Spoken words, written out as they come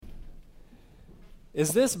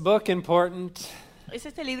Is this book important? ¿Es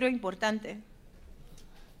este libro importante?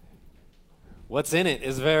 What's in it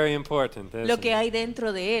is very important. Lo Isn't que it? hay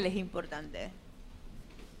dentro de él es importante.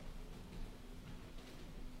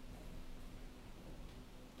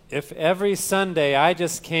 If every Sunday I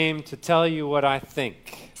just came to tell you what I think,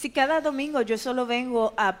 Si cada domingo yo solo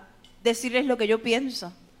vengo a decirles lo que yo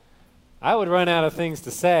pienso, I would run out of things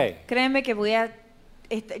to say. créeme que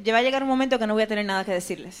va a llegar un momento que no voy a tener nada que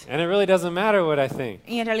decirles. And it really doesn't matter what I think.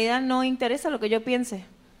 Y en realidad no interesa lo que yo piense.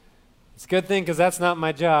 It's a good thing because that's not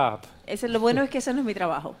my job. Lo bueno es que ese no es mi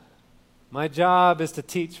trabajo. My job is to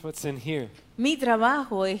teach what's in here. Mi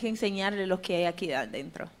trabajo es enseñarles lo que hay aquí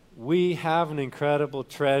adentro. We have an incredible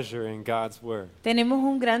treasure in God's Word. Tenemos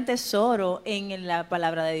un gran tesoro en la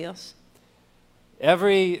palabra de Dios.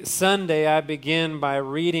 Every Sunday I begin by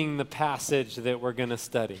reading the passage that we're going to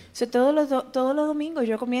study. So, todos los domingos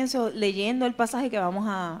yo comienzo leyendo el pasaje que vamos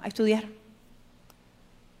a estudiar.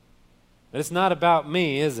 But it's not about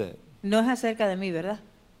me, is it? No es acerca de mí, ¿verdad?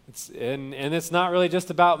 And it's not really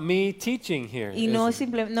just about me teaching here. Y is it?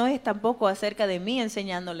 no es tampoco acerca de mí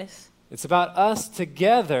enseñándoles. It's about us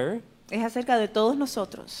together Es acerca de todos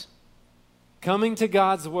nosotros. coming to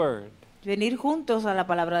God's Word Venir juntos a la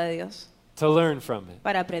palabra de Dios to learn from it.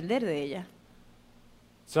 para aprender de ella.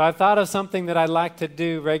 So I thought of something that I'd like to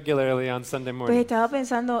do regularly on Sunday Pues morning. estaba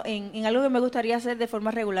pensando en algo que me gustaría hacer de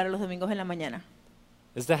forma regular los domingos en la mañana.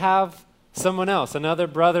 Is to have someone else, another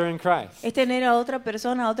brother in Christ, Es tener a otra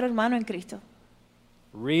persona, a otro hermano en Cristo,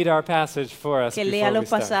 read our passage for us que lea before we los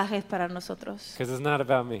start. pasajes para nosotros. Because it's not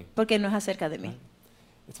about me. Porque no es acerca de mí.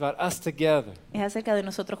 It's about us together. Es acerca de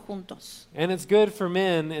nosotros juntos. And it's good for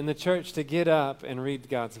men in the church to get up and read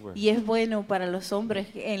God's Word. Y es bueno para los hombres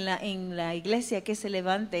en la iglesia que se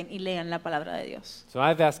levanten y lean la palabra de Dios. So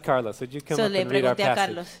I've asked Carlos, would you come So up le and read our pregunté a passage?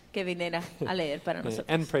 Carlos que viniera a leer para And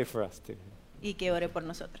nosotros pray for us too. y que ore por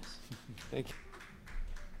nosotros. Thank you.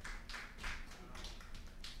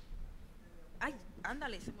 Ay,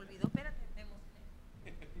 ándale, se me olvidó, espérate.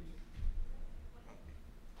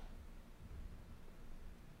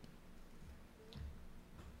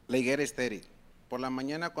 La higuera estéril. Por la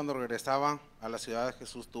mañana, cuando regresaba a la ciudad,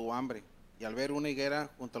 Jesús tuvo hambre, y al ver una higuera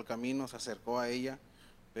junto al camino se acercó a ella,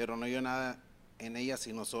 pero no halló nada en ella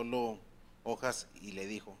sino solo hojas, y le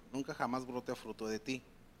dijo: nunca jamás brote fruto de ti.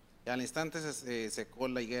 Y al instante se secó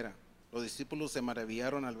la higuera. Los discípulos se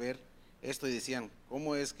maravillaron al ver esto y decían: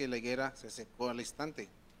 ¿cómo es que la higuera se secó al instante?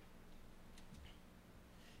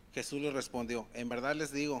 Jesús les respondió: en verdad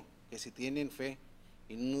les digo que si tienen fe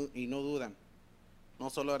y no dudan, no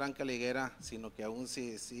solo harán que la higuera, sino que aún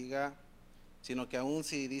si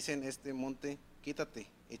dicen este monte, quítate,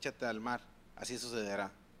 échate al mar, así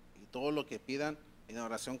sucederá. Y todo lo que pidan en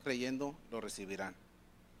oración creyendo, lo recibirán.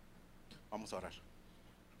 Vamos a orar.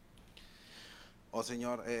 Oh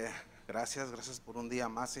Señor, gracias por un día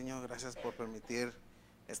más, Señor. Gracias por permitir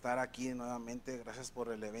estar aquí nuevamente. Gracias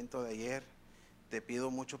por el evento de ayer. Te pido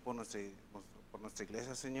mucho por nuestra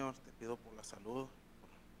iglesia, Señor. Te pido por la salud,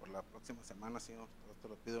 por la próxima semana, Señor. Te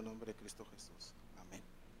lo pido en nombre de Cristo Jesús. Amén.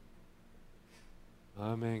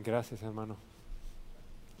 Amén. Gracias, hermano.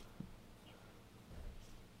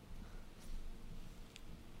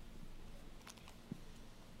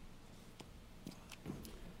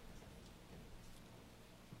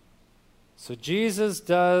 So Jesus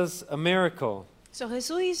does a miracle So,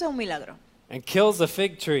 Jesús hizo un milagro and kills a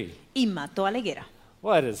fig tree. y mató a la higuera.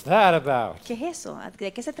 What is that about? ¿Qué es eso?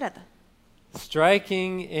 ¿De qué se trata?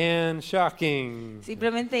 Striking and shocking.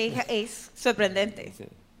 Simplemente es sorprendente.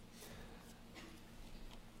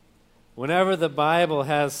 Whenever the Bible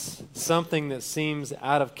has something that seems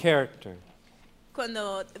out of character,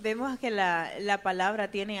 Cuando vemos que la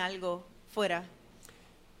palabra tiene algo fuera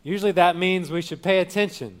usually that means we should pay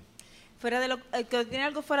attention. que tiene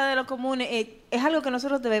algo fuera de lo común, es algo que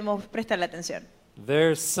nosotros debemos prestarle atención.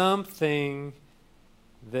 There's something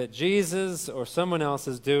that Jesus or someone else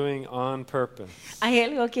is doing on purpose. Hay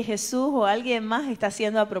algo que Jesús o alguien más está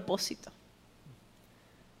haciendo a propósito.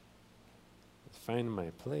 Let's find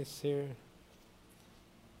my place here.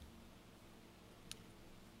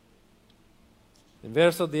 En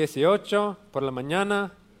verso 18, por la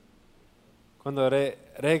mañana, cuando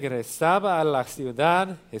regresaba a la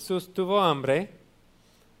ciudad, Jesús tuvo hambre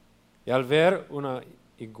y al ver una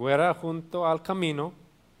higuera junto al camino,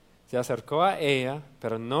 se acercó a ella,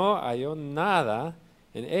 pero no halló nada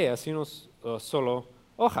en ella, sino solo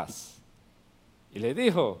hojas. Y le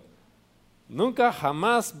dijo: nunca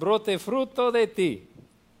jamás brote fruto de ti.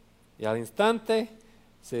 Y al instante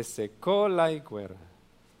se secó la higuera.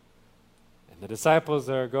 And the disciples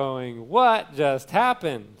are going, what just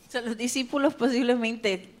happened? O sea, los discípulos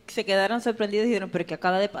posiblemente Se quedaron sorprendidos y dijeron, pero ¿qué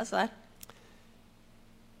acaba de pasar?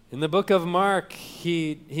 In the book of Mark,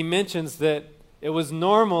 he mentions that it was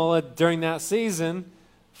normal during that season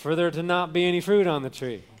for there to not be any fruit on the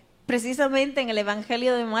tree. Precisamente en el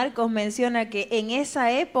Evangelio de Marcos menciona que en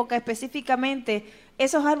esa época específicamente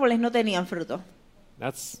esos árboles no tenían fruto.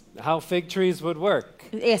 That's how fig trees would work.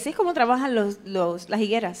 Y así es como trabajan las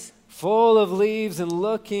higueras. Full of leaves and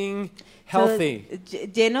looking healthy.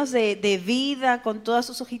 Llenos de vida, con todas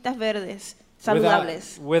sus hojitas verdes,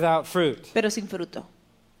 saludables, without fruit. pero sin fruto.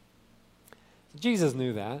 Jesus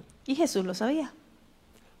knew that. Y Jesús lo sabía.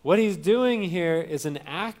 What he's doing here is an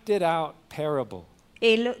acted out parable.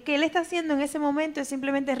 Lo que él está haciendo en ese momento es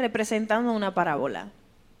simplemente representando una parábola.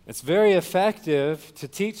 It's very effective to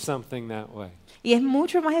teach something that way. Y es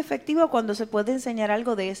mucho más efectivo cuando se puede enseñar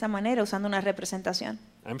algo de esa manera usando una representación.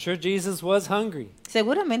 I'm sure Jesus was hungry.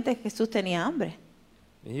 Seguramente Jesús tenía hambre,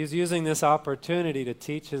 He was using this opportunity to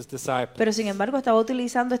teach his disciples. pero sin embargo estaba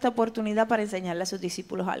utilizando esta oportunidad para enseñarle a sus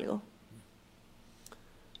discípulos algo.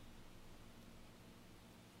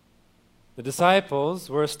 The disciples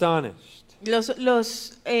were astonished.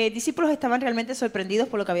 Los discípulos estaban realmente sorprendidos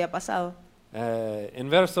por lo que había pasado. En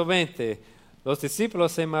verso 20, los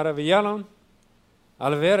discípulos se maravillaron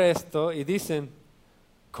al ver esto y dicen,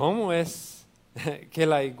 ¿cómo es que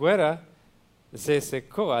la higuera se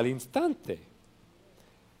secó al instante?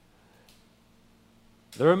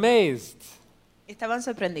 They're amazed. Estaban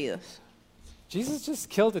sorprendidos. Jesus just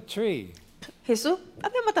killed a tree. Jesús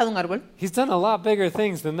había matado un árbol. He's done a lot bigger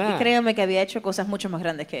things than Y that. créanme que había hecho cosas mucho más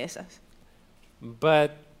grandes que esas.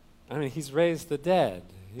 But, I mean, he's raised the dead.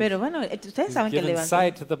 Pero bueno, ustedes He's saben que given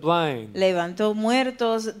sight to the blind. levantó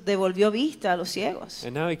muertos, devolvió vista a los ciegos.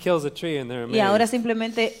 And now he kills a tree and they're Y ahora amazed.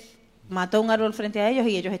 simplemente mató un árbol frente a ellos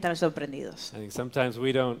y ellos están sorprendidos. I think sometimes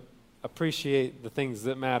we don't appreciate the things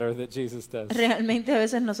that matter that Jesus does. Realmente a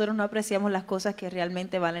veces nosotros no apreciamos las cosas que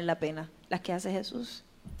realmente valen la pena, las que hace Jesús.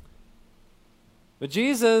 But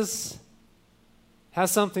Jesus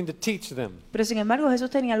has something to teach them. Pero sin embargo Jesús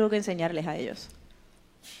tenía algo que enseñarles a ellos.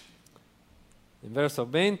 En verso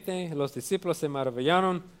 20, los discípulos se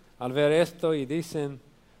maravillaron al ver esto y dicen,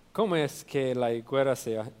 ¿cómo es que la higuera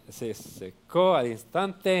se secó al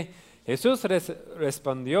instante? Jesús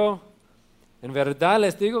respondió, en verdad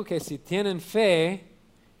les digo que si tienen fe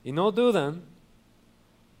y no dudan,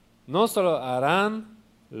 no solo harán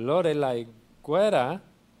lo de la higuera,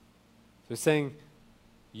 so he's saying,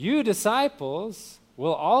 you disciples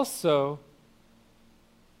will also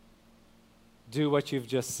do what you've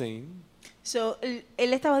just seen. So,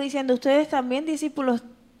 él estaba diciendo, ustedes también discípulos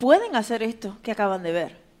pueden hacer esto que acaban de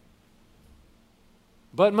ver.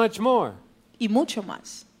 But much more. Y mucho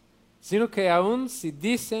más. Sino que aun si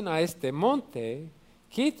dicen a este monte,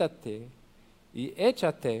 quítate y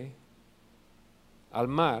échate al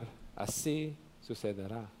mar, así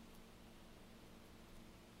sucederá.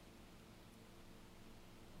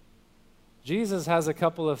 Jesus has a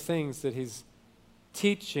couple of things that he's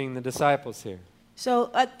teaching the disciples here.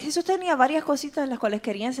 So, Jesús tenía varias cositas las cuales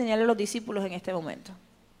quería enseñarle a los discípulos en este momento.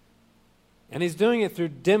 And he's doing it through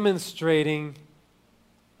demonstrating,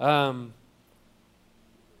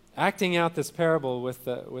 acting out this parable with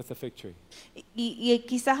the fig tree. Y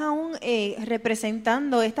quizás aún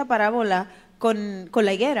representando esta parábola con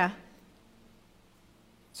la higuera.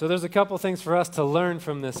 So there's a couple things for us to learn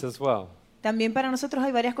from this as well. También para nosotros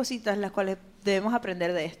hay varias cositas las cuales debemos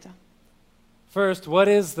aprender de esto. First, what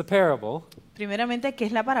is the parable? Primeramente, ¿qué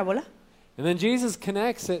es la parábola? And then Jesus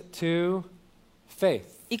connects it to faith.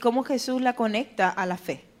 Y cómo Jesús la conecta a la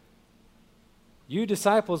fe. You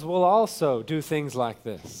disciples will also do things like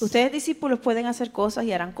this. Ustedes discípulos pueden hacer cosas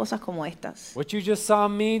y harán cosas como estas. What you just saw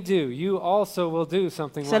me do, you also will do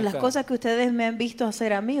something Son like las that. cosas que ustedes me han visto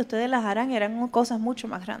hacer a mí, ustedes las harán y harán cosas mucho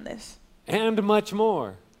más grandes. And much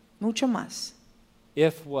more. Mucho más.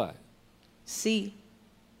 If what? Sí,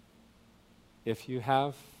 If you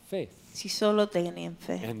have faith si solo tienen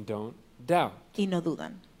fe and don't doubt. y no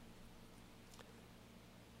dudan.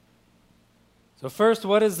 So first,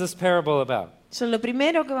 what is this parable about? So, lo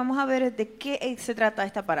primero que vamos a ver es de qué se trata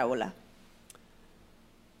esta parábola.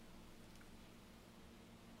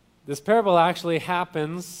 This parable actually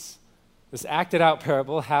happens, this acted out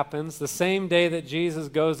parable happens the same day that Jesus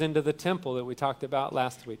goes into the temple that we talked about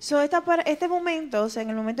last week. So, este momento, o sea, en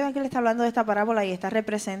el momento en que él está hablando de esta parábola y está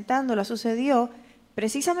representándola, sucedió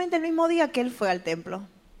precisamente el mismo día que él fue al templo.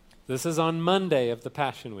 This is on Monday of the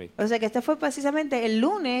Passion Week. O sea, que este fue precisamente el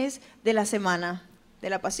lunes de la semana de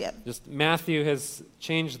la pasión. Just Matthew has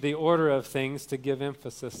changed the order of things to give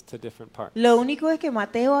emphasis to different parts. Lo único es que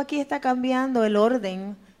Mateo aquí está cambiando el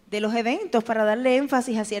orden de los eventos para darle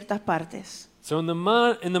énfasis a ciertas partes. So in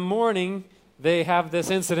the morning, they have this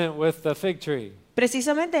incident with the fig tree.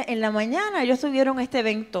 Precisamente en la mañana ellos tuvieron este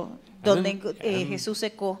evento donde and- Jesús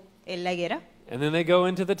secó en la higuera And then they go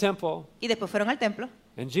into the temple. y después fueron al templo.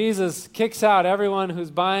 And Jesus kicks out everyone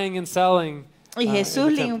who's buying and selling Y in the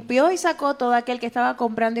Jesús temple. limpió y sacó todo aquel que estaba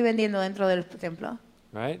comprando y vendiendo dentro del templo.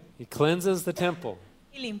 Right? He cleanses the temple.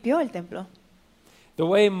 Y limpió el templo. The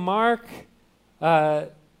way Mark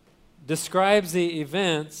describes the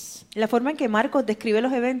events La forma en que Marcos describe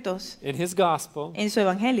los eventos in his gospel, en su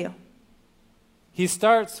evangelio. he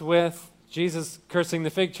starts with Jesus cursing the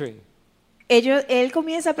fig tree. Él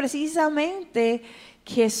comienza precisamente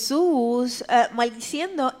Jesús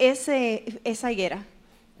maldiciendo esa higuera.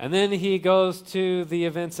 And then he goes to the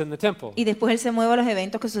events in the temple. Y después él se mueve a los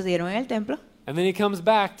eventos que sucedieron en el templo. And then he comes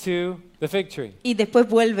back to the fig tree Y después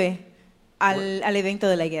vuelve al evento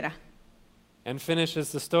de la higuera. and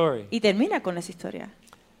finishes the story. Y termina con esa historia.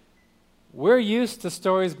 We're used to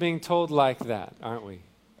stories being told like that, aren't we?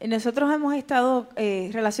 Y nosotros hemos estado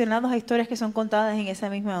relacionados a historias que son contadas en esa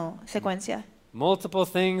misma secuencia. Multiple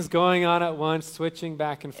things going on at once, switching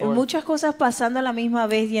back and forth. Muchas cosas pasando a la misma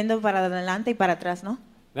vez, yendo para adelante y para atrás, ¿no?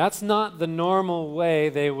 That's not the normal way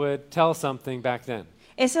they would tell something back then.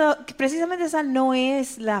 Precisamente esa no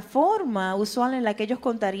es la forma usual en la que ellos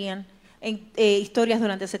contarían historias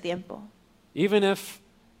durante ese tiempo. Even if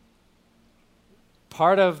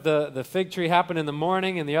part of the fig tree happened in the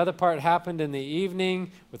morning and the other part happened in the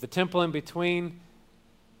evening with the temple in between,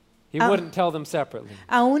 he wouldn't tell them separately.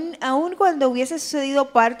 Aún cuando hubiese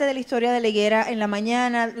sucedido parte de la historia de la higuera en la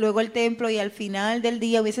mañana, luego el templo y al final del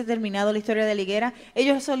día hubiese terminado la historia de la higuera,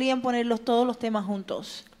 ellos solían ponerlos todos los temas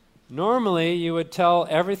juntos. Normally, you would tell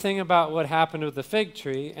everything about what happened with the fig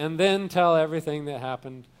tree and then tell everything that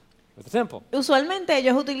happened with the temple. Usualmente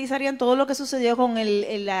ellos utilizarían todo lo que sucedió con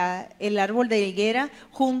el árbol de higuera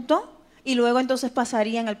junto y luego entonces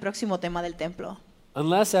pasarían al próximo tema del templo.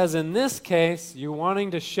 Unless, as in this case, you're wanting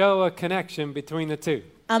to show a connection between the two.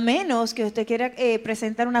 A menos que usted quiera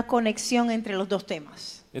presentar una conexión entre los dos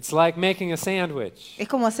temas. It's like making a sandwich. Es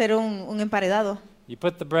como hacer un emparedado. You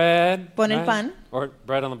put the bread, Pon el pan. or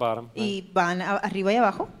bread on the bottom, Y van arriba y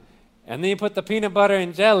abajo. and then you put the peanut butter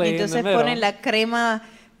and jelly Y in the entonces middle. ponen la crema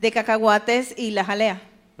de cacahuates y la jalea.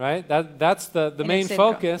 Right? That's the en el main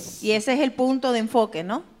centro. focus. Y ese es el punto de enfoque,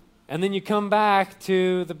 ¿no? And then you come back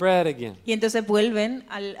to the bread again. Y entonces vuelven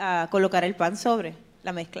a colocar el pan sobre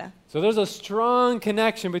la mezcla. So there's a strong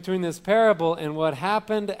connection between this parable and what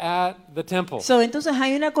happened at the temple. Entonces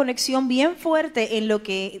hay una conexión bien fuerte en lo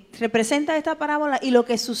que representa esta parábola y lo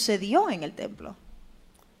que sucedió en el templo.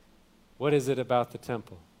 What is it about the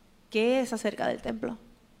temple? ¿Qué es acerca del templo?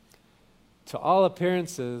 To all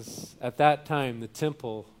appearances, at that time, the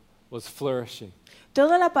temple was flourishing.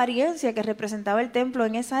 Toda la apariencia que representaba el templo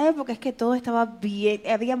en esa época es que todo estaba bien,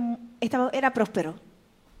 era próspero.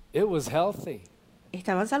 It was healthy.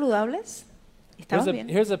 Estaban saludables, estaban bien.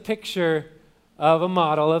 Here's a picture of a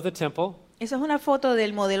model of the temple. Esa es una foto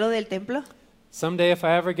del modelo del templo. Someday, if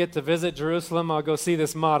I ever get to visit Jerusalem, I'll go see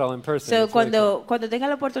this model in person. It's really cool. Cuando tenga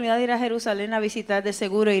la oportunidad de ir a Jerusalén a visitar, de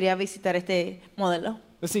seguro iré a visitar este modelo.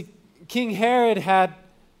 But see, King Herod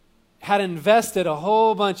had invested a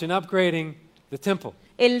whole bunch in upgrading the temple.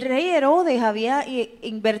 El rey Herodes había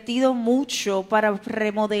invertido mucho para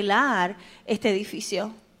remodelar este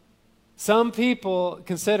edificio. Some people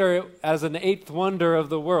consider it as an eighth wonder of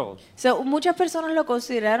the world. Muchas personas lo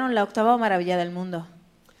consideraron la octava maravilla del mundo.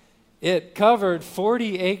 It covered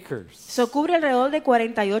 40 acres. Cubre alrededor de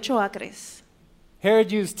 48 acres.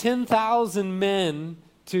 Herod used 10,000 men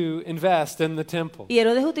to invest in the temple. Y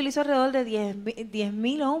Herodes utilizó alrededor de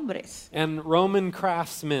 10,000 hombres. And Roman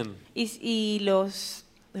craftsmen. Y los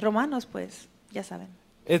romanos, pues, ya saben.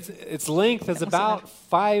 Its length is about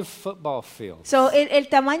 5 football fields. El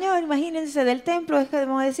tamaño, imagínense, del templo es,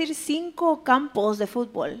 debemos decir, 5 campos de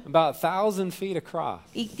fútbol. About 1,000 feet across.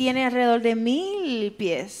 Y tiene alrededor de 1,000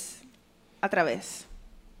 pies a través.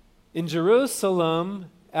 In Jerusalem,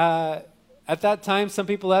 at that time, some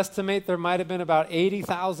people estimate there might have been about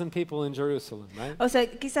 80,000 people in Jerusalem, right?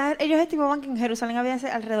 Quizás ellos estimaban que en Jerusalén había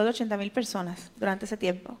alrededor de 80,000 personas durante ese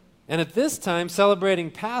tiempo. And at this time, celebrating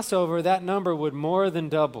Passover, that number would more than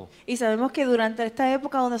double. Y sabemos que durante esta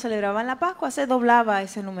época donde celebraban la Pascua se doblaba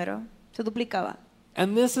ese número, se duplicaba.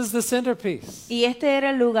 And this is the centerpiece. Y este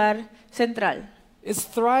era el lugar central. It's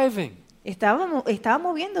thriving. Estaba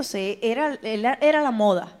moviéndose, era la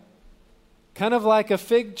moda. Kind of like a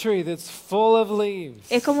fig tree that's full of leaves.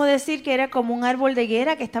 Es como decir que era como un árbol de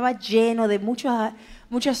higuera que estaba lleno de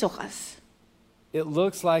muchas hojas. It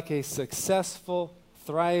looks like a successful,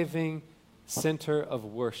 thriving center of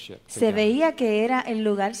worship. to Se God. veía que era el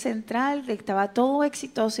lugar central, que estaba todo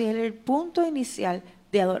exitoso y era el punto inicial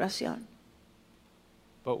de adoración.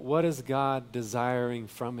 But what is God desiring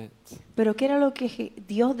from it? Pero ¿qué era lo que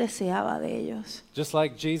Dios deseaba de ellos? Just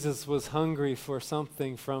like Jesus was hungry for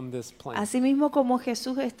something from this plant. Asimismo como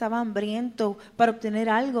Jesús estaba hambriento para obtener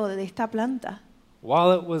algo de esta planta,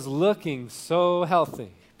 While it was looking so healthy,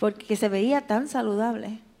 porque se veía tan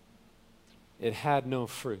saludable, it had no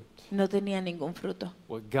fruit. no tenía ningún fruto.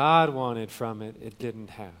 What God wanted from it, it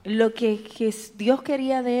didn't have. Lo que Dios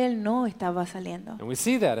quería de él no estaba saliendo. And we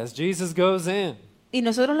see that as Jesus goes in. Y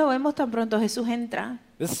nosotros lo vemos tan pronto Jesús entra.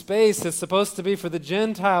 This space is supposed to be for the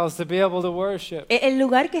Gentiles to be able to worship. El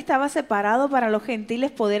lugar que estaba separado para los gentiles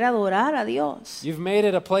poder adorar a Dios You've made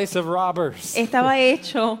it a place of robbers. estaba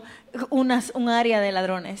hecho un área de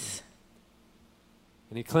ladrones.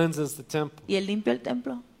 And he cleanses the temple. Y él limpió el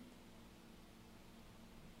templo.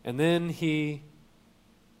 And then he,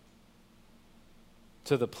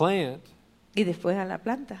 to the plant, Y después a la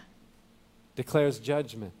planta declares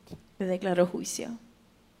judgment. le declaró juicio.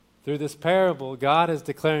 Through this parable, God is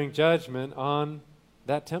declaring judgment on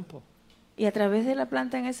that temple. Y a través de la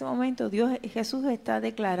planta en ese momento, Jesús está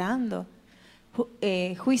declarando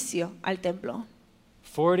juicio al templo.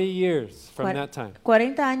 40 years from that time,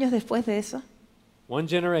 40 años después de eso, one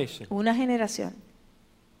generation. una generación.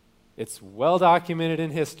 It's well documented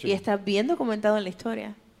in Y history. está bien documentado en la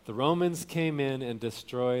historia. The Romans came in and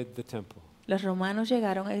destroyed the temple, Los romanos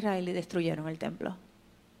llegaron a Israel y destruyeron el templo.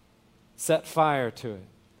 set fire to it.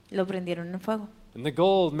 Lo prendieron en fuego. And the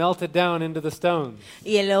gold melted down into the stones.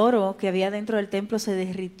 Y el oro que había dentro del templo se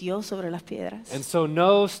derritió sobre las piedras. And so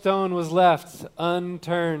no stone was left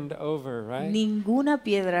unturned over, right? Ninguna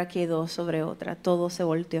piedra quedó sobre otra, todo se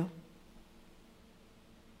volteó.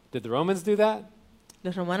 Did the Romans do that?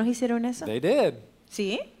 ¿Los romanos hicieron eso? They did.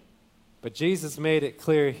 Sí, But Jesus made it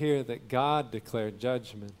clear here that God declared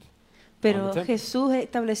judgment. pero On the temple. Jesús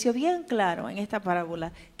estableció bien claro en esta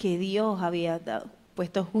parábola que Dios había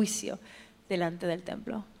puesto juicio delante del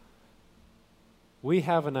templo. We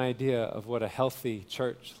have an idea of what a healthy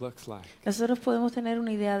church looks like. Nosotros podemos tener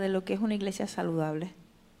una idea de lo que es una iglesia saludable,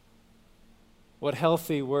 What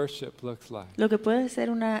healthy worship looks like. lo que puede ser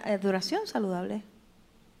una adoración saludable,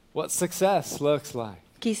 What success looks like.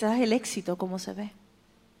 quizás el éxito como se ve.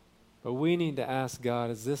 But we need to ask God,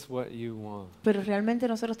 is this what you want? Pero realmente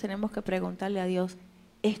nosotros tenemos que preguntarle a Dios,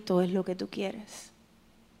 ¿esto es lo que tú quieres?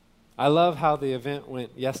 I love how the event went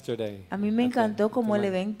yesterday. A mí me at the- encantó at cómo the el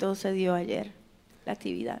night. evento se dio ayer, la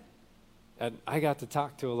actividad. And I got to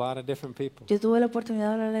talk to a lot of different people. Yo tuve la oportunidad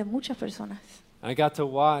de hablar de muchas personas. I got to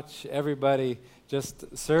watch everybody just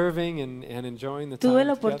serving and enjoying the Tuve time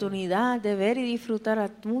la together. oportunidad de ver y disfrutar a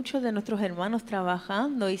muchos de nuestros hermanos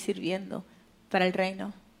trabajando y sirviendo para el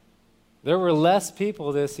reino. There were less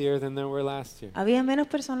people this year than there were last year. Había menos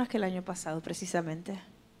personas que el año pasado, precisamente.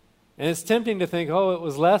 And it's tempting to think, oh, it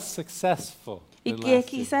was less successful Y than que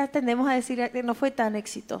last year. quizás tendemos a decir que no fue tan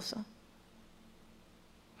exitoso.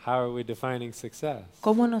 How are we defining success?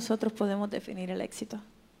 ¿Cómo nosotros podemos definir el éxito?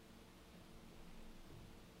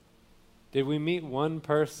 Did we meet one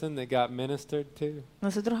person that got ministered to?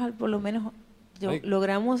 Nosotros por lo menos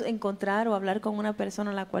logramos encontrar o hablar con una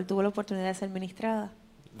persona a la cual tuvo la oportunidad de ser ministrada.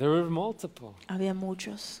 There were multiple. Había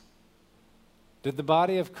muchos. Did the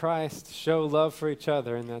body of Christ show love for each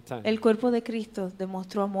other in that time? El cuerpo de Cristo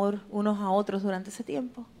demostró amor unos a otros durante ese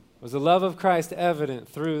tiempo. Was the love of Christ evident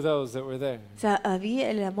through those that were there? O sea,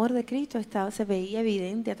 el amor de Cristo se veía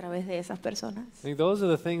evidente a través de esas personas. I think those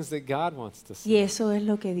are the things that God wants to Y see. eso es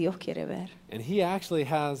lo que Dios quiere ver. And He actually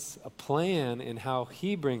has a plan in how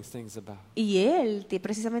He brings things about. Y Él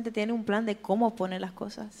precisamente tiene un plan de cómo pone las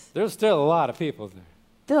cosas. There's still a lot of people there.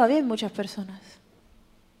 Todavía hay muchas personas.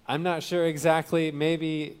 I'm not sure exactly,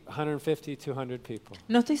 maybe 150, 200 people.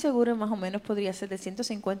 No estoy seguro, más o menos podría ser de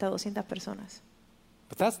 150 a 200 personas.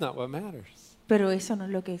 But that's not what matters. Pero eso no es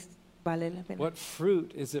lo que vale la pena. What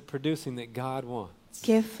fruit is it producing that God wants?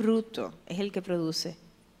 ¿Qué fruto es el que produce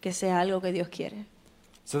que sea algo que Dios quiere?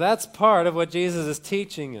 So that's part of what Jesus is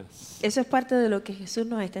teaching us Eso es parte de lo que Jesús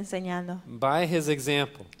nos está enseñando by His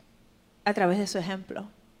example. a través de su ejemplo.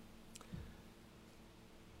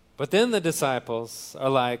 But then the disciples are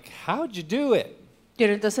like, how'd you do it?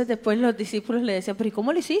 Pero entonces después los discípulos le decían, pero ¿y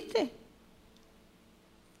cómo lo hiciste?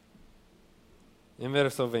 En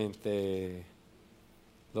verso 20,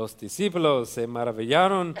 los discípulos se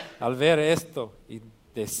maravillaron al ver esto y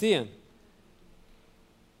decían,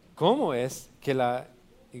 ¿cómo es que la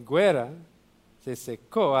higuera se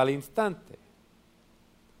secó al instante?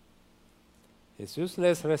 Jesús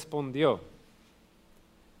les respondió,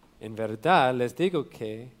 en verdad les digo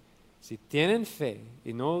que Si tienen fe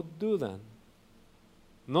y no dudan,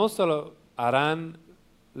 no solo harán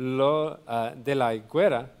lo de la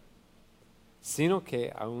higuera, sino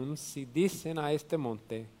que aun si dicen a este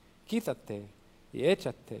monte, quítate y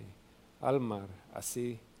échate al mar,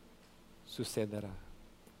 así sucederá.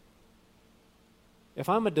 If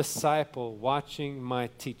I'm a disciple watching my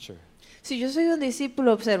teacher, Si yo soy un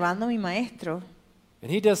discípulo observando a mi maestro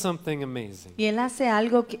and he does something amazing, y él hace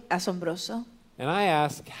algo asombroso, and I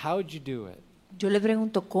ask, how'd you do it? yo le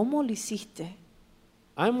pregunto, ¿cómo lo hiciste?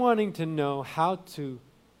 I'm wanting to know how to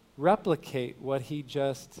replicate what he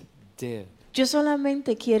just did. Yo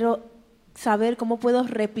solamente quiero saber cómo puedo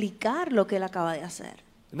replicar lo que él acaba de hacer.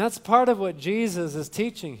 And that's part of what Jesus is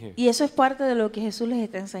teaching here. Y eso es parte de lo que Jesús les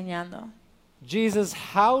está enseñando. Jesus,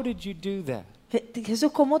 how did you do that?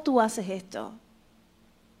 Jesús, ¿cómo tú haces esto?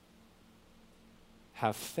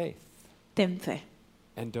 Have faith Ten fe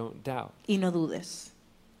and don't doubt. y no dudes.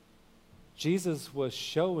 Jesus was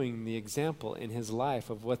showing the example in his life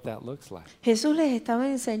of what that looks like. Jesús les estaba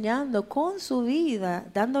enseñando con su vida,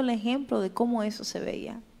 dándole ejemplo de cómo eso se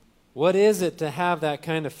veía. What is it to have that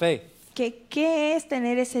kind of faith? ¿Qué es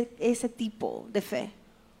tener ese tipo de fe?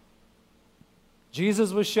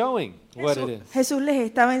 Jesus was showing what it is. Jesús les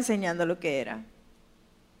estaba enseñando lo que era.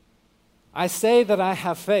 I say that I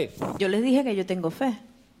have faith. Yo les dije que yo tengo fe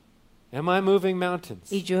Am I moving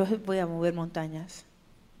mountains? y yo voy a mover montañas.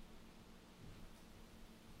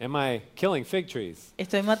 Am I killing fig trees?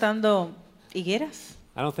 ¿Estoy matando higueras?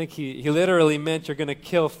 I don't think he literally meant you're going to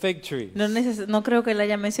kill fig trees. No creo que él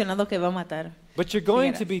haya mencionado que va a matar. But you're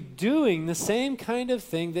going Figueras. to be doing the same kind of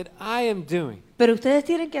thing that I am doing. Pero ustedes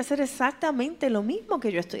tienen que hacer exactamente lo mismo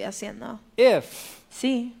que yo estoy haciendo. If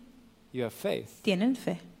Sí, you have faith tienen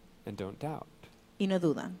fe and don't doubt. y no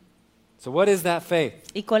dudan. So what is that faith?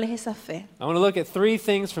 ¿Y cuál es esa fe? I want to look at three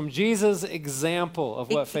things from Jesus' example of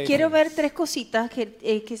what faith Quiero ver is. tres cositas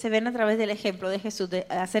que se ven a través del ejemplo de Jesús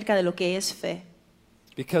acerca de lo que es fe.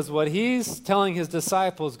 Because what he's telling his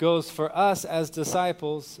disciples goes for us as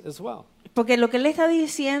disciples as well. Porque lo que él le está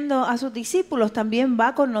diciendo a sus discípulos también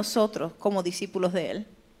va con nosotros como discípulos de él.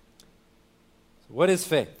 So what is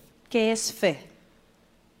faith? ¿Qué es fe?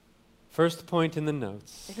 First point in the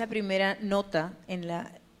notes Es la primera nota en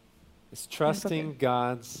la... is trusting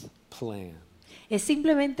God's plan. Es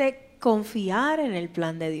simplemente confiar en el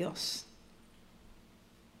plan de Dios.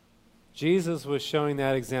 Jesus was showing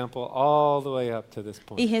that example all the way up to this Y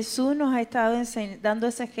point. Jesús nos ha estado dando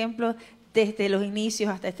ese ejemplo desde los inicios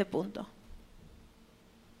hasta este punto.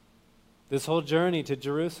 This whole journey to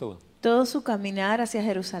Jerusalem, Todo su caminar hacia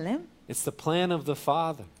Jerusalén it's the plan of the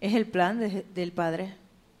Father. es el plan del Padre.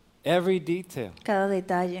 Every detail. Cada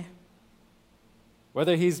detalle.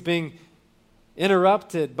 Whether he's being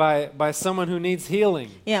interrupted by someone who needs healing,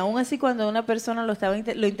 Y aún así cuando una persona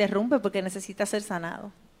lo interrumpe porque necesita ser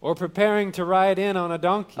sanado. or preparing to ride in on a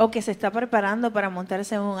donkey, O que se está preparando para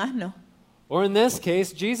montarse en un asno. or in this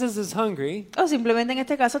case, Jesus is hungry, O simplemente en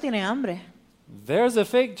este caso tiene hambre. there's a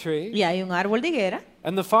fig tree, Y hay un árbol de higuera.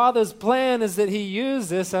 and the Father's plan is that he use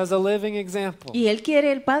this as a living example. Y él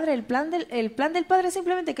quiere, el plan del Padre es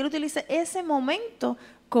simplemente que él utilice ese momento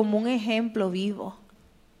como un ejemplo vivo.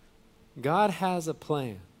 God has a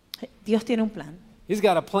plan. Dios tiene un plan. He's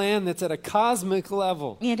got a plan that's at a cosmic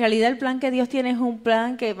level. Y en realidad el plan que Dios tiene es un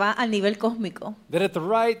plan que va al nivel cósmico. That at the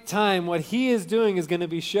right time, what he is doing is going to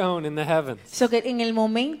be shown in the heavens. So que en el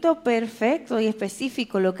momento perfecto y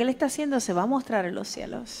específico lo que él está haciendo se va a mostrar en los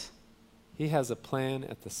cielos. He has a plan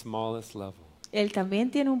at the smallest level. Él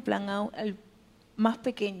también tiene un plan al más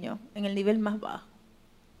pequeño, en el nivel más bajo.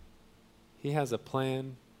 He has a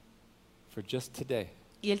plan for just today.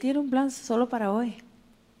 Y él tiene un plan solo para hoy.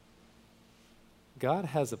 God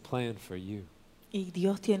has a plan for you. Y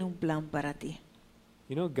Dios tiene un plan para ti.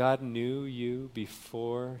 You know, God knew you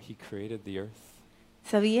before he created the earth.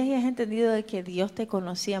 ¿Sabías y has entendido de que Dios te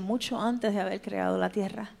conocía mucho antes de haber creado la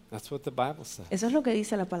tierra? That's what the Bible says. Eso es lo que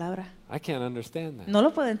dice la palabra. I can't understand that. No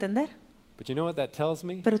lo puedo entender, But you know what that tells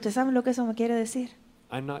me? pero usted sabe lo que eso me quiere decir.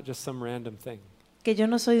 I'm not just some random thing. Que yo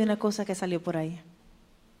no soy una cosa que salió por ahí.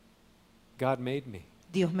 God made me.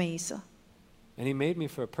 Dios me hizo. And he made me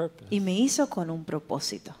for a purpose. Y me hizo con un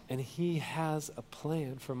propósito. And he has a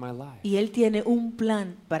plan for my life. Y Él tiene un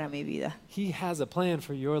plan para mi vida. He has a plan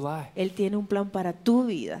for your life. Él tiene un plan para tu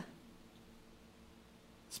vida.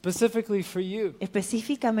 Specifically for you.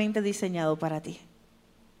 Específicamente diseñado para ti.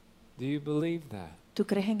 Do you believe that? ¿Tú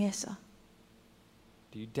crees en eso?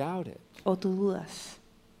 Do you doubt it? ¿O tú dudas?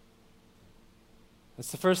 That's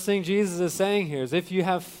the first thing Jesus is saying here is if you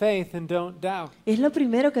have faith and don't doubt. Es lo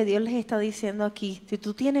primero que Dios les está diciendo aquí. Si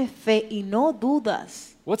tú tienes fe y no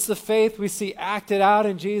dudas, What's the faith we see acted out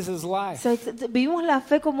in Jesus' life? Vimos la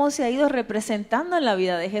fe como se ha ido representando en la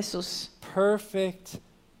vida de Jesús. Perfect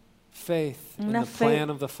faith in Una the fe- plan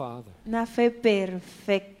of the Father. Una fe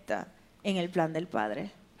perfecta en el plan del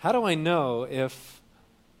Padre. How do I know if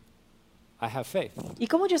I have faith? ¿Y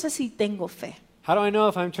cómo yo sé si tengo fe? How do I know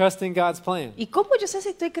if I'm trusting God's plan? ¿Y cómo yo sé si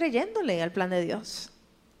estoy creyéndole al plan de Dios?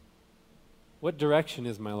 What direction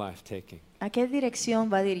is my life taking? ¿A qué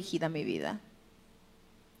dirección va dirigida mi vida?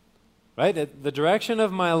 Right? The direction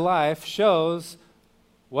of my life shows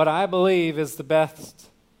what I believe is the best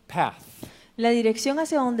path. La dirección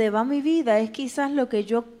hacia donde va mi vida es quizás lo que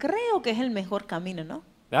yo creo que es el mejor camino, ¿no?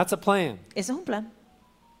 That's a plan. Eso es un plan.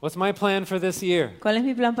 What's my plan for this year? ¿Cuál es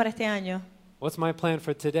mi plan para este año? What's my plan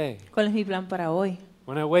for today? ¿Cuál es mi plan para hoy?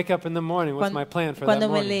 When I wake up in the morning, what's my plan for that Cuando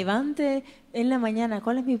me morning? levante en la mañana,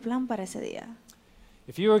 ¿cuál es mi plan para ese día?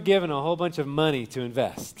 If you were given a whole bunch of money to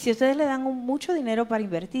invest, Si ustedes le dan mucho dinero para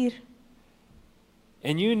invertir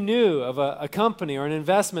and you knew of a company or an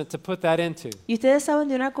investment to put that into, y ustedes saben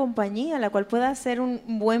de una compañía la cual pueda ser un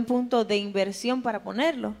buen punto de inversión para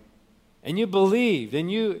ponerlo, and you believed and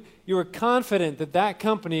you were confident that that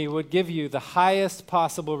company would give you the highest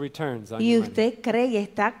possible returns on y your money, usted cree y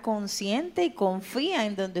está consciente y confía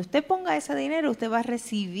en donde usted ponga ese dinero, usted va a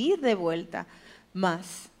recibir de vuelta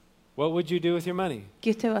más. what would you do with your money?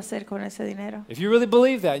 ¿Qué usted va a hacer con ese dinero? If you really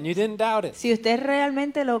believed that and you didn't doubt it, Si usted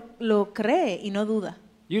realmente lo cree y no duda,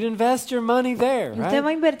 you'd invest your money there, usted va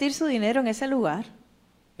a right? invertir su dinero en ese lugar.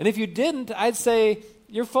 And if you didn't, I'd say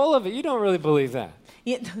you're full of it. You don't really believe that.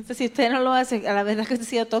 Y entonces si usted no lo hace, a la verdad que usted ha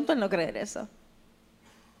sido tonto en no creer eso.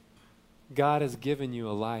 God has given you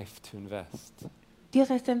a life to invest. Dios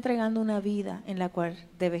te está entregando una vida en la cual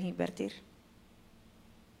debes invertir.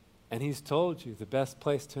 And He's told you the best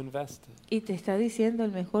place to invest it. Y te está diciendo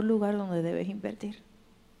el mejor lugar donde debes invertir.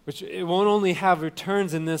 Which it won't only have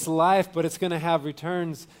returns in this life, but it's going to have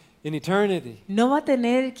returns in eternity. No va a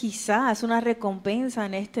tener quizás una recompensa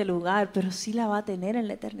en este lugar, pero sí la va a tener en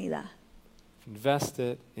la eternidad. Invest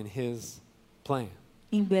it in His plan.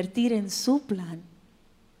 Invertir en su plan.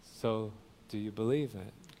 So, do you believe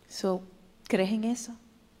it? So, ¿crees en eso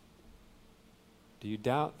Do you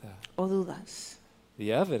doubt that? o dudas?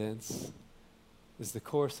 The evidence is the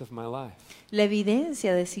course of my life. La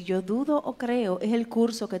evidencia de si yo dudo o creo es el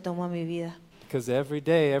curso que tomo a mi vida. Because every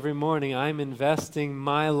day, every morning, I'm investing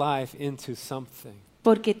my life into something.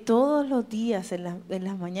 Porque todos los días en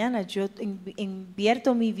las mañanas yo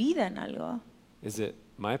invierto mi vida en algo. Is it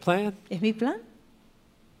my plan? ¿Es mi plan?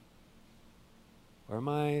 Or am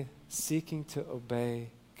I seeking to obey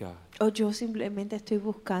God? ¿O yo simplemente estoy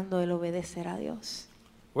buscando el obedecer a Dios?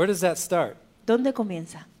 Where does that start? ¿Dónde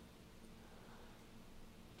comienza?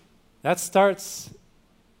 That starts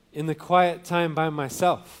in the quiet time by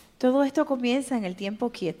myself. Todo esto comienza en el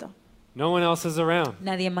tiempo quieto. No one else is around.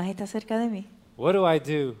 Nadie más está cerca de mí. What do I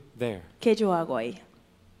do there? ¿Qué yo hago ahí?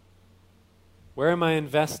 Where am I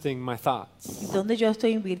investing my thoughts, ¿Dónde yo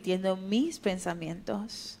estoy invirtiendo mis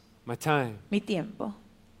pensamientos, my time? mi tiempo?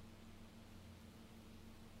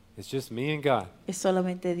 It's just me and God. Es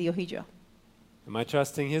solamente Dios y yo. Am I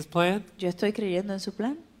trusting His plan? ¿Yo estoy creyendo en su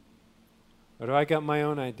plan? Or do I got my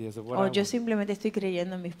own ideas of what ¿O I yo want? simplemente estoy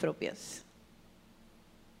creyendo en mis propias?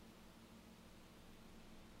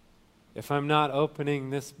 If I'm not opening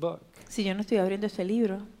this book, Si yo no estoy abriendo este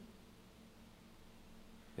libro,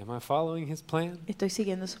 am I following His plan? ¿estoy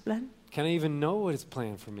siguiendo su plan? Can I even know what His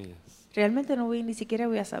plan for me is? Realmente ni siquiera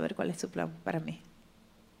voy a saber cuál es su plan para mí.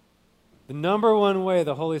 The number one way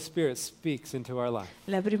the Holy Spirit speaks into our life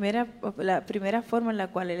La primera forma en la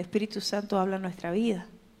cual el Espíritu Santo habla en nuestra vida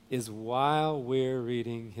is while we're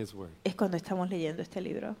reading His Word. es cuando estamos leyendo este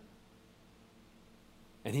libro.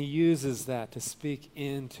 And He uses that to speak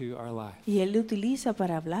into our life, Y Él lo utiliza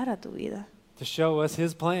para hablar a tu vida, to show us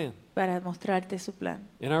His plan para mostrarte su plan.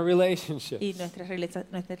 in our relationships, Y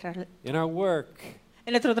en in our work.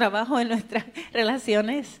 nuestro trabajo, en nuestras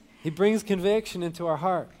relaciones. He brings conviction into our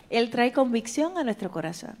heart. Él trae convicción a nuestro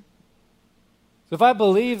corazón. So if I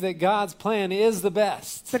believe that God's plan is the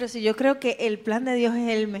best, Pero si yo creo que el plan de Dios es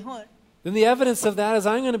el mejor, then the evidence of that is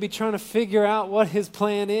I'm going to be trying to figure out what His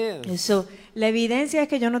plan is. eso, la evidencia es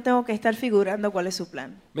que yo no tengo que estar figurando cuál es su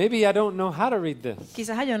plan. Maybe I don't know how to read this.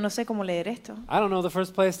 Quizás yo no sé cómo leer esto. I don't know the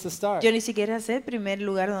first place to start. Yo ni siquiera sé el primer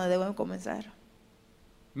lugar donde debo comenzar.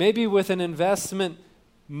 Maybe with an investment,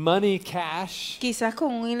 money, cash, Quizás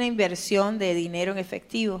con una inversión de dinero en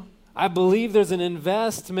efectivo. I believe there's an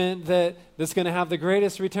investment that's going to have the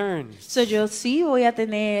greatest returns. So yo sí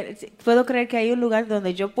puedo creer que hay un lugar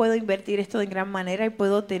donde yo puedo invertir esto de gran manera y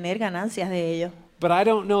puedo tener ganancias de ello. but I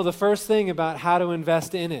don't know the first thing about how to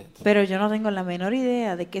invest in it. Pero yo no tengo la menor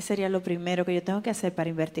idea de qué sería lo primero que yo tengo que hacer para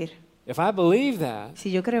invertir. If I believe that,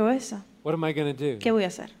 Si yo creo eso, what am I going to do? ¿qué voy a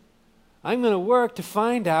hacer? I'm going to work to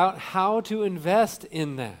find out how to invest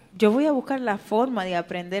in that. Yo voy a buscar la forma de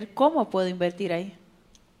aprender cómo puedo invertir ahí.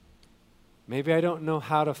 Maybe I don't know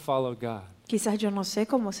how to follow God, Quizás yo no sé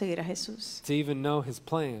cómo seguir a Jesús to even know His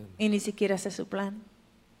plan. y ni siquiera sé su plan.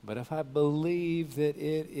 But if I believe that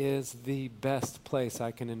it is the best place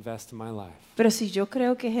I can invest in my life, Pero si yo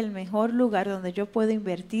creo que es el mejor lugar donde yo puedo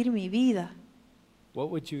invertir mi vida, what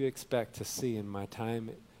would you expect to see in my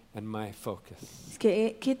time and my focus?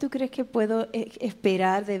 ¿qué tú crees que puedo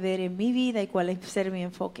esperar de ver en mi vida y cuál es ser mi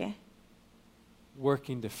enfoque?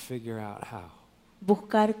 Working to figure out how.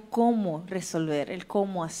 Buscar cómo resolver, el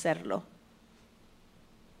cómo hacerlo.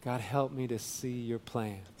 God, help me to see your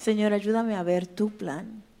plan. Señor, ayúdame a ver tu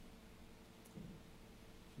plan.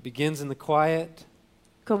 Begins in the quiet,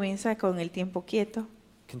 Comienza con el tiempo quieto,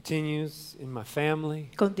 continues in my family,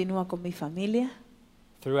 continúa con mi familia,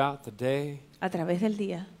 throughout the day, a través del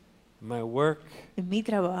día, my work, en mi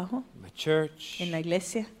trabajo, my church, en la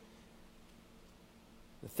iglesia,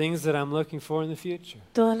 the things that I'm looking for in the future.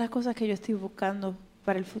 todas las cosas que yo estoy buscando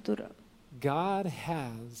para el futuro. God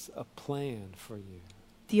has a plan for you.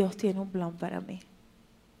 Dios tiene un plan para mí.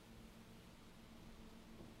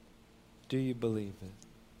 Do you believe it?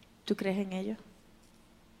 ¿Tú crees en ello?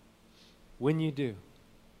 When you do,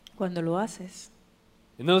 Cuando lo haces.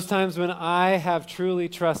 in those times when I have truly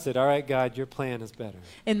trusted, all right, God, your plan is better.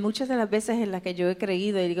 En muchas de las veces en las que yo he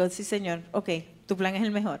creído y digo, sí, Señor, ok, tu plan es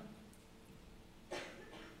el mejor.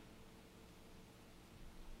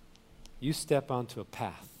 You step onto a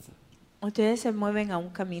path, Ustedes se mueven a un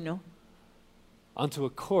camino. onto a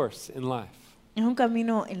course in life Es un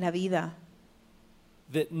camino en la vida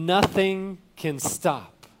that nothing can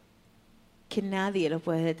stop. que nadie lo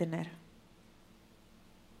puede detener.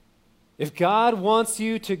 If God wants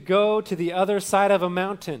you to go to the other side of a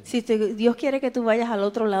mountain Si Dios quiere que tú vayas al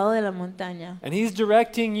otro lado de la montaña and He's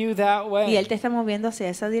directing you that y way, Él te está moviendo hacia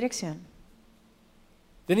esa dirección,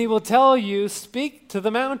 then He will tell you, speak to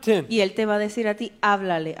the mountain, y Él te va a decir a ti,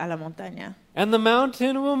 háblale a la montaña. and the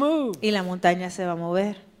mountain will move. Y la montaña se va a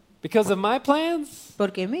mover. Because of my plans?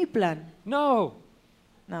 Porque mi plan, No.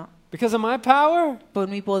 no. Because of my power? Por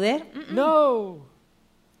mi poder, No.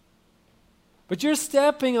 But you're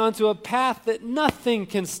stepping onto a path that nothing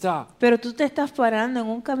can stop Pero tú te estás parando en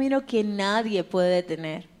un camino que nadie puede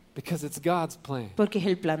detener, because it's God's plan. porque es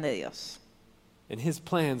el plan de Dios. And His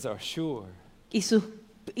plans are sure. Y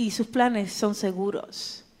sus planes son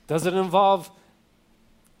seguros. Does it involve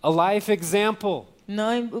a life example No,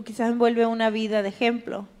 quizás envuelve una vida de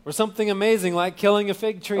ejemplo or something amazing like killing a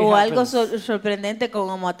fig tree o algo happens? sorprendente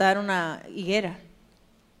como matar una higuera.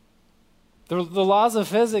 The laws of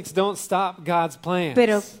physics don't stop God's plans.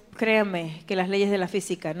 Pero créanme que las leyes de la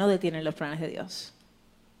física no detienen los planes de Dios.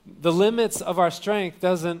 The limits of our strength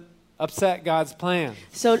doesn't upset God's plans.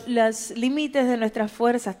 Los límites de nuestras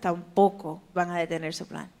fuerzas tampoco van a detener su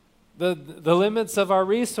plan. The limits of our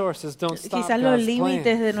resources don't stop Quizás los God's límites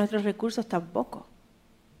plans. de nuestros recursos tampoco.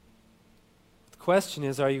 The question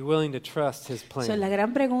is, are you willing to trust His plan? La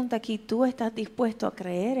gran pregunta aquí, ¿tú estás dispuesto a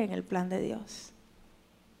creer en el plan de Dios?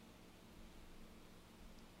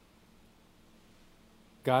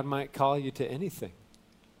 God might call you to anything.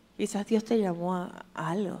 Quizás Dios te llamó a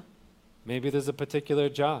algo. Maybe there's a particular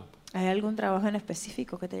job. ¿Hay algún trabajo en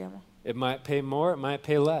específico que te llamó? It might pay more, it might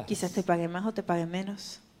pay less. Quizás te pague más o te pague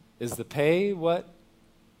menos. Is the pay what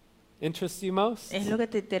interests you most? ¿Es lo que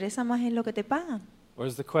te interesa más es lo que te pagan? Or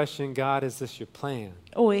is the question, God, is this your plan?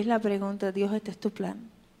 ¿O es la pregunta, Dios, este es tu plan?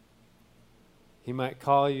 He might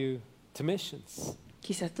call you to missions.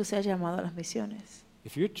 Quizás tú seas llamado a las misiones.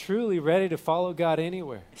 If you're truly ready to follow God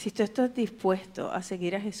anywhere, Si tú estás dispuesto a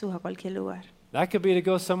seguir a Jesús a cualquier lugar, that could be to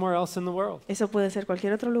go somewhere else in the world, eso puede ser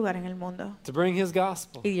cualquier otro lugar en el mundo to bring His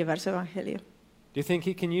gospel. y llevar su evangelio. Do you think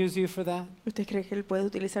He can use you for that? ¿Usted cree que Él puede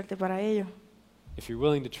utilizarte para ello? If you're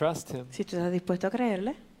willing to trust Him, Si tú estás dispuesto a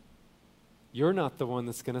creerle, you're not the one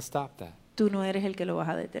that's going to stop that. tú no eres el que lo vas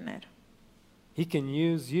a detener. He can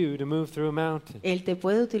use you to move through a mountain. Él te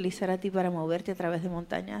puede utilizar a ti para moverte a través de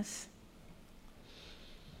montañas.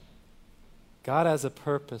 God has a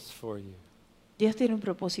purpose for you. Dios tiene un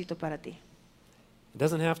propósito para ti. It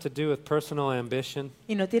doesn't have to do with personal ambition.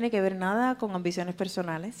 Y no tiene que ver nada con ambiciones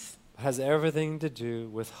personales. It has everything to do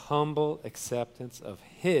with humble acceptance of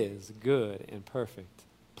His good and perfect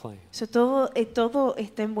plan. Todo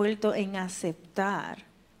está envuelto en aceptar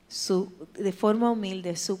de forma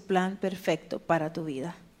humilde su plan perfecto para tu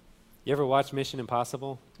vida. You ever watch Mission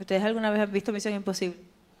Impossible? ¿Ustedes alguna vez han visto Misión Imposible?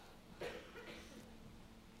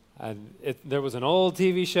 There was an old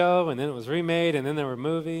TV show, and then it was remade, and then there were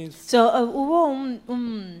movies. So, hubo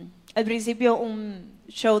al principio un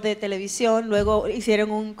show de televisión, luego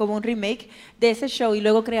hicieron como un remake de ese show y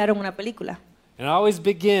luego crearon una película. And it always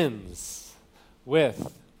begins with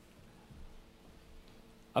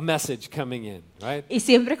a message coming in, right? Y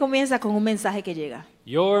siempre comienza con un mensaje que llega.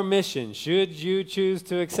 Your mission, should you choose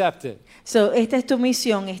to accept it. So, esta es tu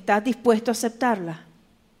misión, ¿estás dispuesto a aceptarla?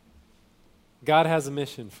 God has a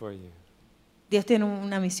mission for you. Dios tiene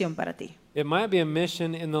una misión para ti. It might be a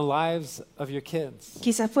mission in the lives of your kids.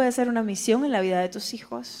 Quizás puede ser una misión en la vida de tus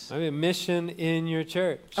hijos, Maybe a mission in your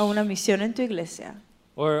church o una misión en tu iglesia,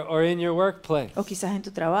 or in your workplace. o quizás en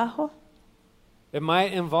tu trabajo. It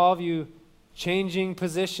might involve you changing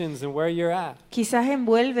positions and where you're at. Quizás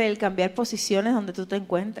envuelve el cambiar posiciones donde tú te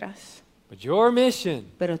encuentras. But your mission,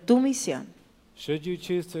 Pero tu misión, should you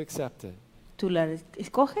choose to accept it, ¿tú la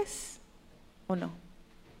escoges o no?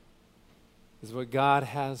 is what God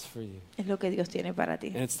has for you. Es lo que Dios tiene para ti.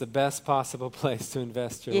 And it's the best possible place to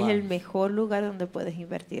invest your Y es el life. mejor lugar donde puedes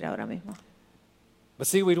invertir ahora mismo. But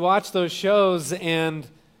see, we'd watch those shows, and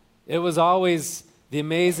it was always the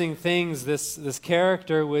amazing things this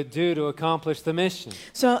character would do to accomplish the mission.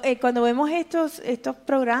 So, cuando vemos estos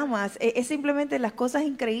programas, es simplemente las cosas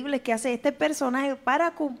increíbles que hace este personaje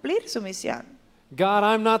para cumplir su misión. God,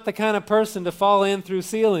 I'm not the kind of person to fall in through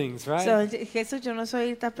ceilings, right? So, Jesús, yo no soy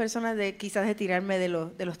estas personas de quizás de tirarme de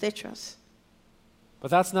los techos. But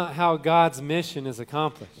that's not how God's mission is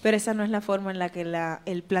accomplished. Pero esa no es la forma en la que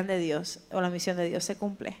el plan de Dios o la misión de Dios se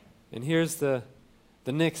cumple. And here's the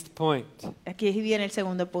next point. Aquí viene el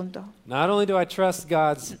segundo punto. Not only do I trust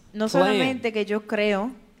God's No plan, solamente que yo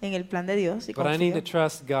creo en el plan de Dios y but I need to confío,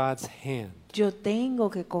 trust God's hand. yo tengo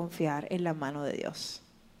que confiar en la mano de Dios.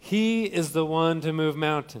 He is the one to move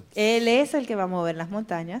mountains. Él es el que va a mover las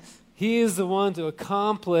montañas. He is the one to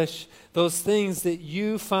accomplish those things that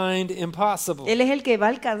you find impossible. Él es el que va a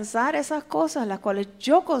alcanzar esas cosas las cuales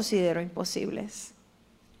yo considero imposibles.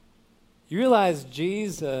 You realize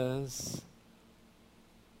Jesus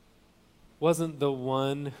wasn't the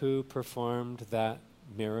one who performed that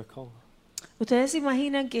miracle? ¿Ustedes se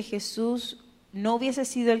imaginan que Jesús no hubiese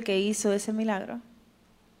sido el que hizo ese milagro?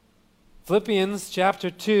 Philippians chapter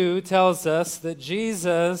 2 tells us that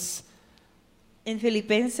Jesus En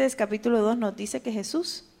Filipenses capítulo 2 nos dice que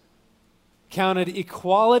Jesús counted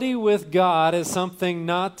equality with God as something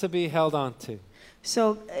not to be held on to.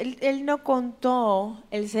 él no contó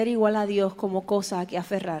el ser igual a Dios como cosa a que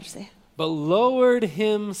aferrarse. But lowered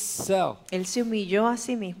himself Él se humilló a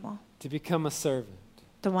sí mismo, to become a servant,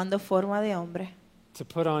 tomando forma de hombre, to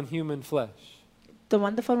put on human flesh.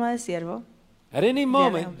 tomando forma de siervo. At any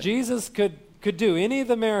moment, hombre. Jesus could do any of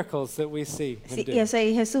the miracles that we see him Sí, do.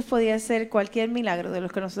 y Jesús podía hacer cualquier milagro de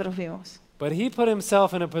los que nosotros vimos. But he put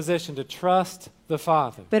himself in a position to trust the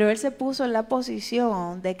Father, Pero él se puso en la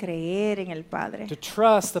posición de creer en el Padre, to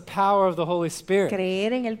trust the power of the Holy Spirit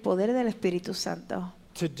creer en el poder del Espíritu Santo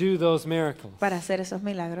to do those miracles. para hacer esos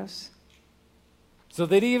milagros. So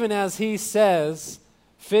that even as he says,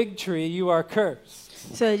 fig tree, you are cursed,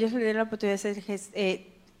 So, ellos le dieron la oportunidad de hacer,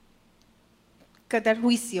 catar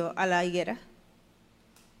juicio a la higuera.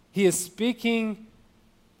 he is speaking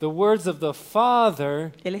the words of the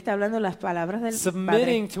Father, Él está hablando las palabras del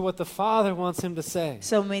submitting Padre, to what the Father wants him to say.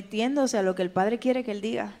 sometiéndose a lo que el Padre quiere que él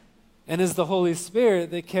diga. And it's the Holy Spirit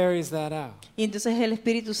that carries that out. Y entonces es el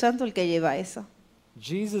Espíritu Santo el que lleva eso.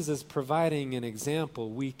 Jesus is providing an example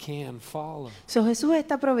we can follow. So, Jesús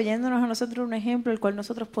está proveyéndonos a nosotros un ejemplo el cual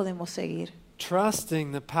nosotros podemos seguir.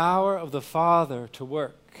 Trusting the power of the Father to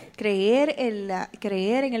work. Creer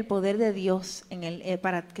en el poder de Dios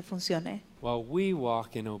para que funcione. While we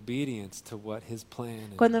walk in obedience to what his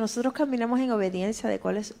plan is. Cuando nosotros caminamos en obediencia de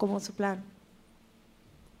cuál es como su plan.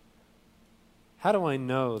 How do I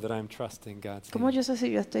know that I'm trusting God's ¿Cómo hand? yo sé si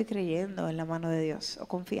yo estoy creyendo en la mano de Dios o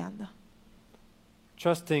confiando?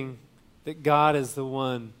 Trusting that God is the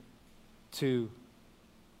one to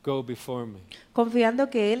go before me. Confiando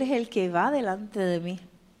que Él es el que va delante de mí.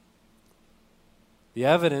 The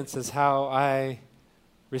evidence is how I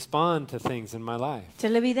respond to things in my life. O sea,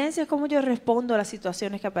 la evidencia es cómo yo respondo a las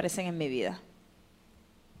situaciones que aparecen en mi vida.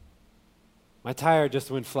 My tire just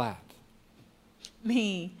went flat.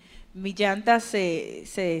 Mi llanta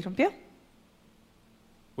se rompió.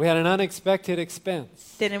 We had an unexpected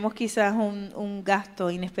expense. Tenemos quizás un gasto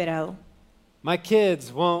inesperado. My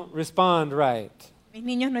kids won't respond right. Mis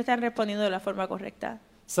niños no están respondiendo de la forma correcta.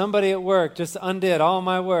 Somebody at work just undid all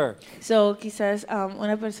my work. So, quizás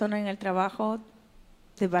una persona en el trabajo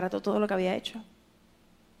desbarató todo lo que había hecho.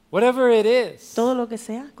 Whatever it is. Todo lo que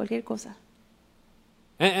sea, cualquier cosa.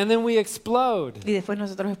 And then we explode. y después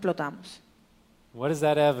nosotros explotamos. What is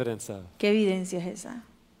that evidence of? ¿Qué evidencia es esa?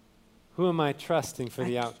 Who am I trusting for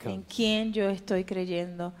the ¿En outcome? quién yo estoy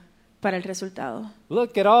creyendo para el resultado?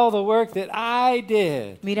 Look at all the work that I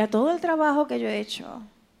did. Mira todo el trabajo que yo he hecho.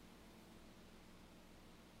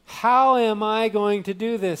 How am I going to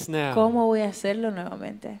do this now? ¿Cómo voy a hacerlo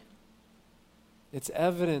nuevamente? It's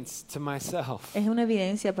evidence to myself. Es una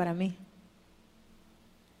evidencia para mí.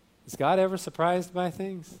 Is God ever surprised by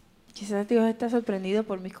things? Quizás Dios está sorprendido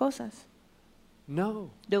por mis cosas. No.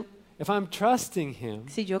 No. If I'm trusting Him,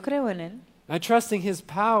 Si yo creo en Él, I'm trusting His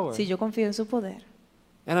power, si yo confío en su poder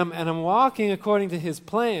and I'm walking according to His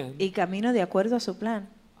plan, y camino de acuerdo a su plan,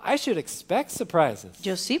 I should expect surprises.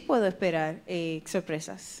 yo sí puedo esperar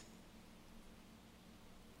sorpresas.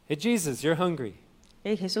 Hey, Jesus, you're hungry.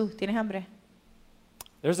 Hey, Jesús, ¿tienes hambre?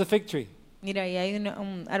 There's a fig tree. Mira, ahí hay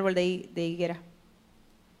un árbol de higuera.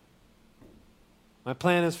 My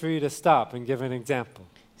plan is for you to stop and give an example.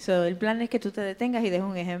 So, el plan es que tú te detengas y des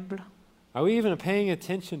un ejemplo. Are we even paying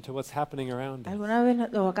attention to what's happening around us? ¿Alguna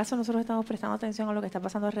vez o acaso nosotros estamos prestando atención a lo que está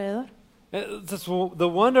pasando alrededor? That's the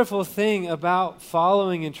wonderful thing about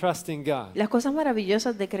following and trusting God. Las cosas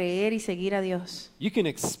maravillosas de creer y seguir a Dios. You can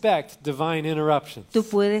expect divine interruptions. Tú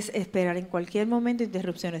puedes esperar en cualquier momento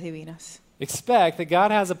interrupciones divinas. Expect that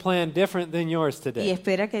God has a plan different than yours Y today.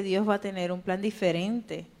 espera que Dios va a tener un plan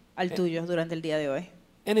diferente al tuyo durante el día de hoy.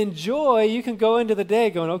 And enjoy, you can go into the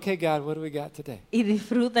day going, okay, God, what do we got today? Y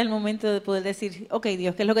disfruta el momento de poder decir, ok,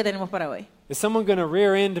 Dios, ¿qué es lo que tenemos para hoy? Is someone going to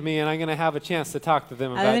rear end me and I'm going to have a chance to talk to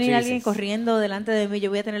them Ha de about venir alguien Jesus? corriendo delante de mí,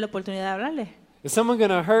 yo voy a tener la oportunidad de hablarle. Is someone going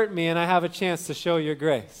to hurt me and I have a chance to show your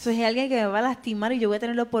grace? So, es alguien que me va a lastimar y yo voy a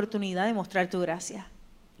tener la oportunidad de mostrar tu gracia.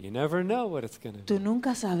 You never know what it's going to Tú be.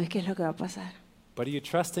 nunca sabes qué es lo que va a pasar. But are you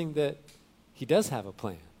trusting that He does have a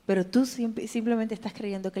plan? Pero tú simplemente estás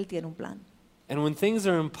creyendo que Él tiene un plan. And when things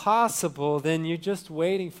are impossible, then you're just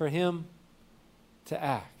waiting for Him to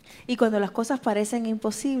act. Y cuando las cosas parecen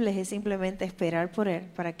imposibles, es simplemente esperar por Él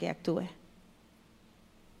para que actúe.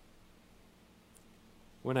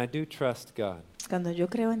 When I do trust God, Cuando yo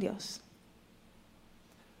creo en Dios,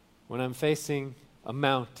 when I'm facing a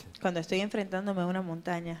mountain, cuando estoy enfrentándome a una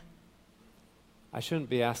montaña, I shouldn't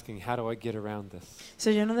be asking, how do I get around this?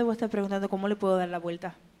 so yo no debo estar preguntando cómo le puedo dar la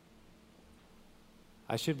vuelta.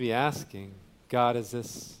 I should be asking, God, is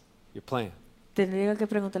this your plan? Tendría que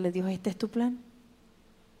preguntarle, Dios, ¿este es tu plan?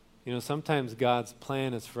 You know, sometimes God's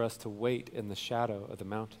plan is for us to wait in the shadow of the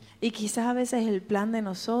mountain. Y quizás a veces el plan de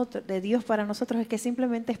nosotros, de Dios para nosotros, es que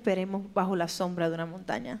simplemente esperemos bajo la sombra de una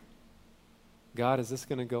montaña. God, is this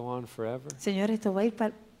going to go on forever? Señor, esto va a ir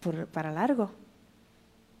para largo.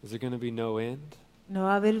 Is there going to be no end? No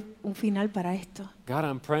va a haber un final para esto. God,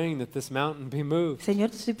 I'm praying that this mountain be moved.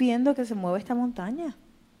 Señor, te estoy pidiendo que se mueva esta montaña,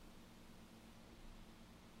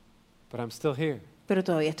 But I'm still here. pero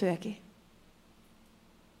todavía estoy aquí.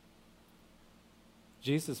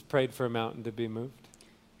 Jesus prayed for a mountain to be moved.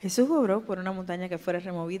 Jesús oró por una montaña que fuera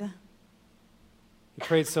removida. He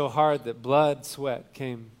prayed so hard that blood, sweat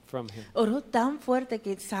came from him. Oró tan fuerte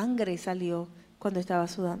que sangre salió cuando estaba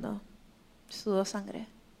sudando. Sudó sangre.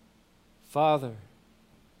 Father,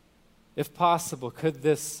 if possible, could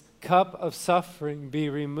this cup of suffering be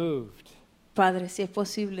removed? Padre, si es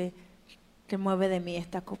posible, remueve de mí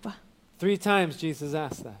esta copa. 3 times Jesus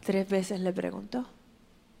asked that. 3 veces le preguntó.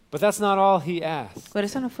 But that's not all he asked. Por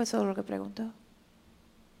eso no fue solo lo que preguntó.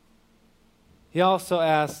 He also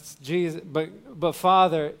asks Jesus, but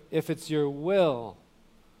Father, if it's your will,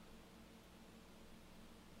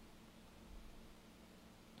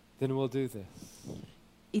 then we'll do this.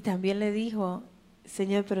 Y también le dijo,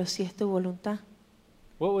 Señor, pero si es tu voluntad.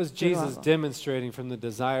 What was Yo lo Jesus hago. demonstrating from the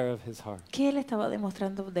desire of his heart? ¿Qué él estaba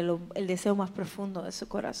demostrando el deseo más profundo de su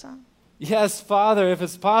corazón? Yes, Father, if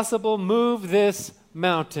it's possible, move this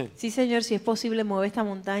mountain. Sí, Señor, si es posible, mueve esta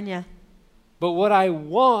montaña. But what I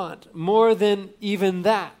want more than even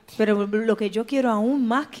that Pero lo que yo quiero aún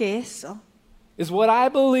más que eso is what I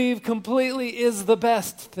believe completely is the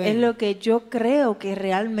best es thing. lo que yo creo que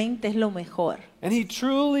realmente es lo mejor. And he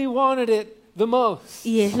truly wanted it the most.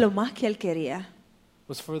 Y es lo más que él quería.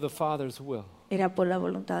 Was for the Father's will, Era por la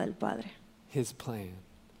voluntad del Padre. his plan.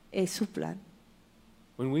 Es su plan.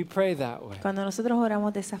 When we pray that way, Cuando nosotros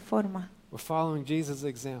oramos de esa forma we're following Jesus'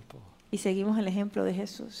 example. y seguimos el ejemplo de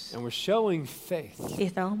Jesús And we're showing faith y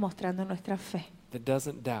estamos mostrando nuestra fe, that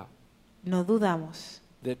doesn't doubt, no dudamos.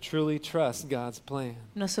 that truly trusts God's plan.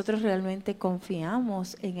 Nosotros realmente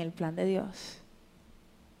confiamos en el plan de Dios.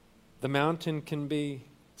 The mountain can be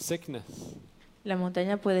sickness. La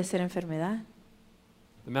montaña puede ser enfermedad.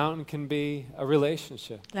 The mountain can be a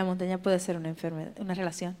relationship. La montaña puede ser una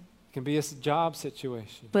relación. It can be a job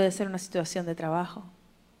situation. Puede ser una situación de trabajo.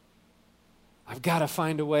 I've got to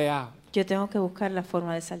find a way out. Yo tengo que buscar la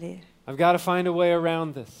forma de salir. I've got to find a way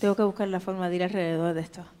around this. Tengo que buscar la forma de ir alrededor de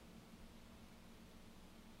esto.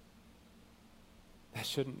 That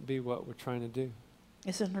shouldn't be what we're trying to do.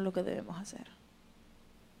 Eso no es lo que debemos hacer.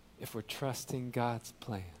 If we're trusting God's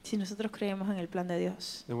plan, Si nosotros creemos en el plan de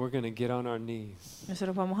Dios, then we're going to get on our knees.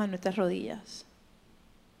 nosotros vamos a nuestras rodillas.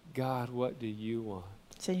 God, what do you want?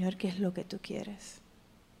 Señor, ¿qué es lo que tú quieres?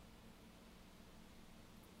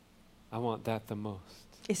 I want that the most.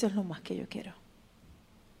 Eso es lo más que yo quiero.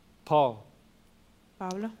 Paul,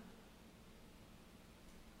 Pablo,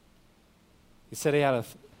 he said he had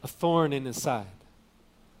a thorn in his side.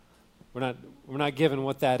 We're not given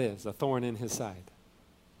what that is, a thorn in his side.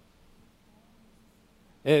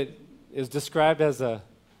 It is described as a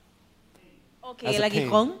ok, as el a pain.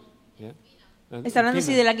 aguijón. Yeah. Está hablando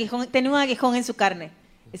así del aguijón. Tenía un aguijón en su carne.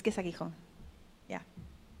 Es que es aguijón. Ya.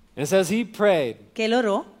 And it says he prayed Que él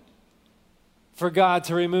oró for God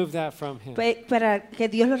to remove that from him. para que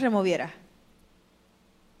Dios lo removiera.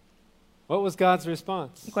 What was God's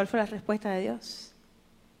response? ¿Y cuál fue la respuesta de Dios?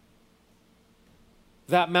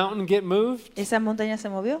 That mountain get moved? ¿Esa montaña se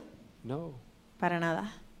movió? No. Para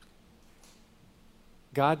nada.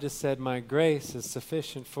 God just said, my grace is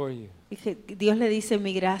sufficient for you. Y que Dios le dice,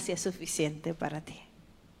 mi gracia es suficiente para ti.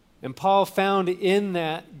 And Paul found in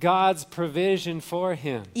that God's provision for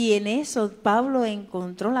him, Y en eso Pablo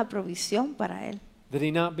encontró la provisión para él, that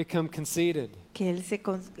he not become conceited que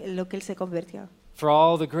lo que él se convirtió. for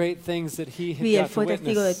all the great things that he Y él had got to fue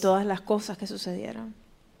testigo de witness, todas las cosas que sucedieron.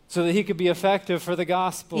 so that he could be effective for the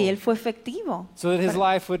gospel, Y él fue efectivo. so that his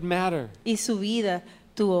life would matter. Y su vida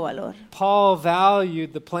tuvo valor. Paul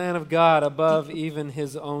valued the plan of God above even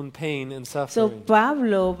his own pain and So, suffering.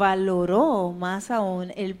 Pablo valoró más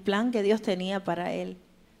aún el plan que Dios tenía para él,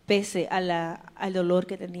 pese al dolor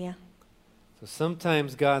que tenía. So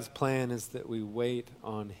sometimes God's plan is that we wait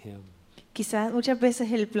on him. Quizás muchas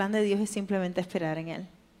veces el plan de Dios es simplemente esperar en él.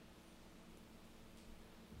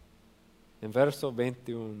 En verso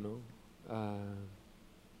 21,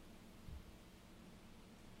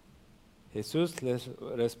 Jesús les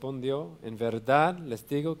respondió, en verdad les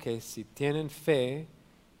digo que si tienen fe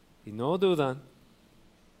y no dudan,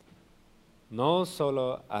 no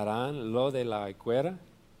solo harán lo de la higuera,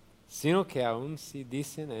 sino que aun si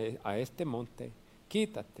dicen a este monte,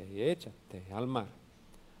 quítate y échate al mar,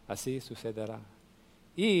 así sucederá.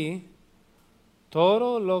 Y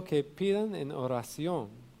todo lo que pidan en oración,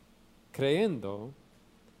 creyendo,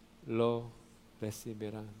 lo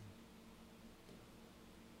recibirán.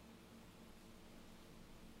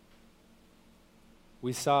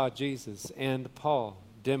 We saw Jesus and Paul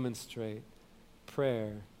demonstrate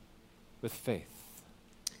prayer with faith.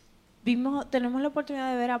 Tenemos la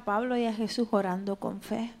oportunidad de ver a Pablo y a Jesús orando con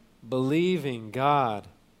fe, Believing God's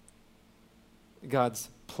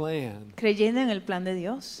plan creyendo en el plan de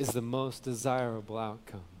Dios is the most desirable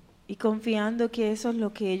outcome. y confiando que eso es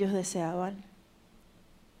lo que ellos deseaban.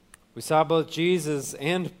 We saw both Jesus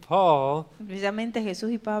and Paul Precisamente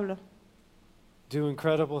Jesús y Pablo do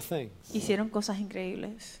incredible things. hicieron cosas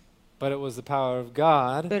increíbles, But it was the power of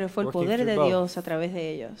God pero fue el working poder through de both. Dios a través de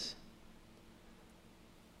ellos.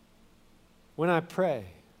 When I pray,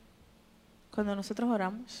 Cuando nosotros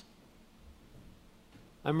oramos,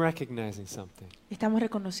 I'm recognizing something. estamos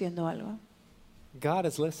reconociendo algo God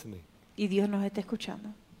is listening. y Dios nos está escuchando.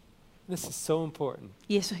 This is so important.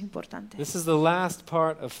 Y eso es importante. This is the last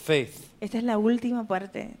part of faith. Esta es la última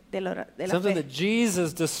parte de la Something fe. that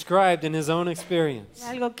Jesus described in his own experience. Es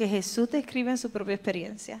algo que Jesús describe en su propia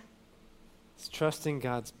experiencia. It's trusting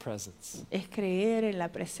God's presence. Es creer en la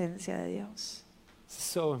presencia de Dios. It's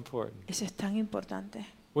so important. Eso es tan importante.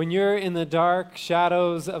 When you're in the dark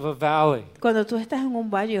shadows of a valley, Cuando tú estás en un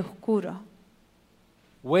valle oscuro,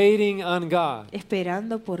 waiting on God,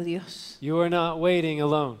 esperando por Dios, you are not waiting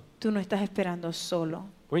alone. tú no estás esperando solo.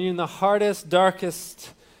 When you're in the hardest, darkest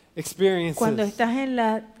experiences, Cuando estás en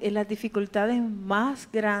las dificultades más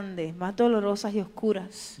grandes, más dolorosas y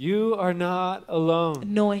oscuras, you are not alone.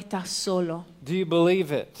 no estás solo. Do you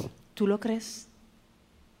believe it? ¿Tú lo crees?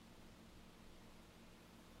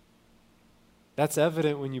 That's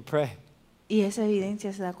evident when you pray. Y esa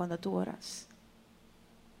evidencia se da cuando tú oras.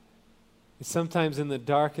 It's sometimes in the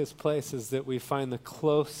darkest places that we find the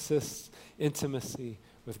closest intimacy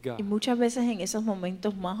with God. Y muchas veces en esos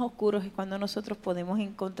momentos más oscuros es cuando nosotros podemos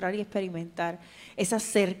encontrar y experimentar esa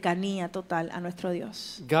cercanía total a nuestro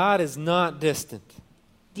Dios. God is not distant.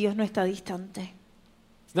 Dios no está distante.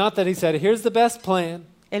 It's not that he said, here's the best plan.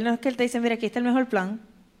 Él no es que Él te dice, mira, aquí está el mejor plan.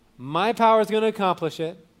 My power is going to accomplish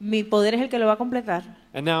it. Mi poder es el que lo va a completar.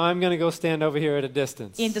 and now I'm going to go stand over here at a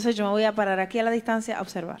distance. Y entonces yo me voy a parar aquí a la distancia a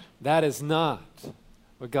observar. That is not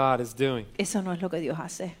what God is doing. Eso no es lo que Dios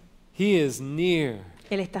hace. He is near.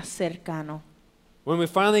 Él está cercano. When we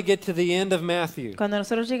finally get to the end of Matthew, Cuando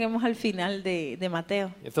nosotros lleguemos al final de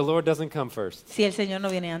Mateo, if the Lord doesn't come first, si el Señor no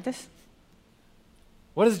viene antes,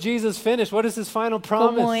 what does Jesus finish? What is his final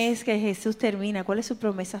 ¿cómo promise? es que Jesús termina? ¿Cuál es su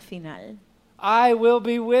promesa final? I will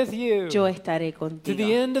be with you Yo estaré to the contigo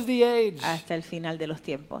end of the age. hasta el final de los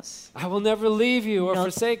tiempos. I will never leave you or No,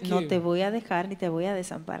 forsake no te you. voy a dejar ni te voy a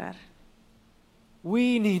desamparar.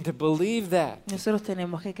 We need to believe that. Nosotros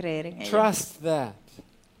tenemos que creer en ello, Trust that.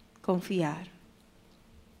 confiar.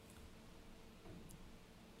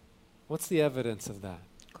 What's the evidence of that?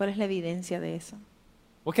 ¿Cuál es la evidencia de eso?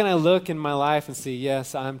 What can I look in my life and see,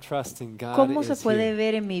 yes, I'm trusting God ¿Cómo se is puede here.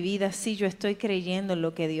 ver en mi vida si yo estoy creyendo en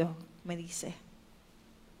lo que Dios me dice?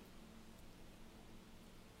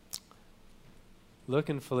 Look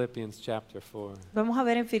in Philippians chapter 4, Vamos a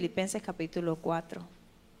ver en Filipenses capítulo 4,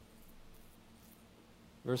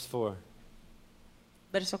 verse 4.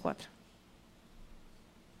 verso 4.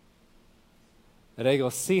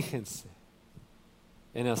 Regocíjense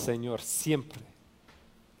en el Señor siempre.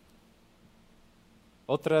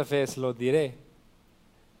 Otra vez lo diré.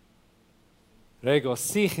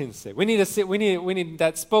 Regocíjense. We need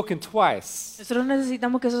that spoken twice Nosotros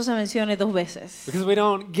necesitamos que eso se mencione 2 veces, because we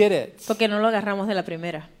don't get it. porque no lo agarramos de la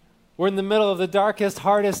primera. We're in the middle of the darkest,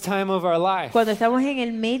 hardest time of our life. Cuando estamos en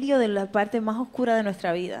el medio de la parte más oscura de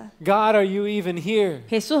nuestra vida. God, are you even here?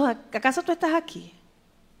 Jesús, ¿acaso tú estás aquí?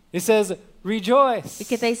 It says, rejoice. Y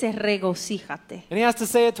que te dice, regocíjate. And he has to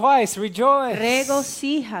say it twice, rejoice.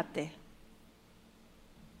 Regocíjate.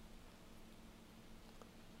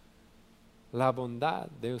 La bondad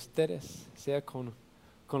de ustedes sea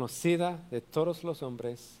conocida de todos los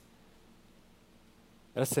hombres.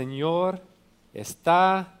 El Señor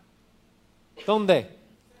está, ¿dónde?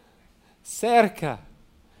 Cerca.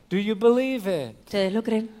 Do you believe it? ¿Ustedes lo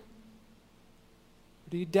creen?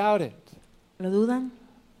 Do you doubt it? ¿Lo dudan?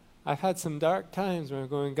 I've had some dark times where I'm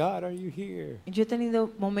going, God, are you here? Yo he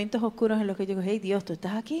tenido momentos oscuros en los que yo digo, hey Dios, ¿tú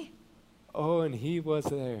estás aquí? Oh, and he was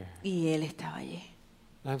there. Y Él estaba allí.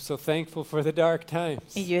 I'm so thankful for the dark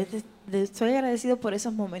times Y yo estoy agradecido por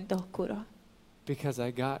esos momentos oscuros. because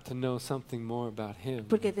I got to know something more about him.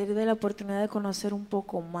 Porque te doy la oportunidad de conocer un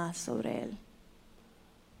poco más sobre Él.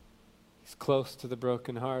 He's close to the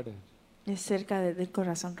brokenhearted. Es cerca del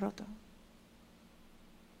corazón roto.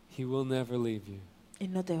 He will never leave you.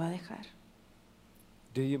 Él no te va a dejar.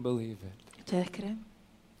 Do you believe it? ¿Ustedes creen?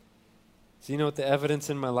 So you know what the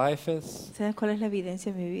evidence in my life is? ¿Saben cuál es la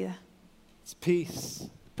evidencia en mi vida? It's peace,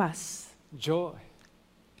 Paz, joy,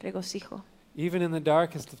 regocijo. even in the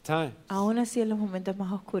darkest of times. Aún así en los momentos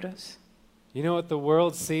más oscuros. You know what the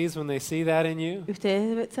world sees when they see that in you? ¿Y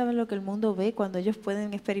ustedes saben lo que el mundo ve cuando ellos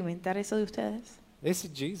pueden experimentar eso de ustedes? They see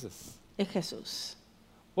Jesus. Es Jesús.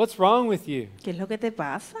 What's wrong with you? ¿Qué es lo que te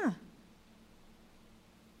pasa?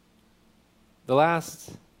 The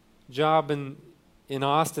last job in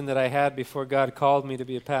Austin that I had before God called me to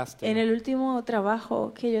be a pastor. En el último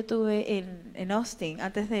trabajo que yo tuve en Austin,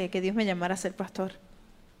 antes de que Dios me llamara a ser pastor,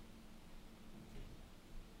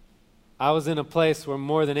 I was in a place where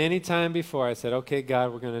more than any time before I said, "Okay,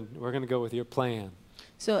 God, we're gonna go with your plan."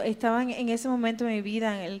 estaba en ese momento de mi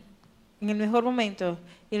vida, en el mejor momento,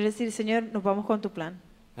 y decir, Señor, nos vamos con tu plan.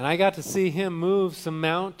 And I got to see him move some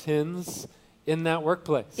mountains in that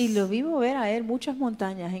workplace. Y lo vi mover a él muchas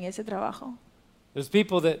montañas en ese trabajo. There's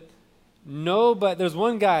people that there's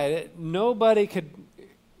one guy that nobody could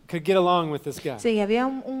get along with this guy. Sí, había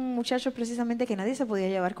un muchacho precisamente que nadie se podía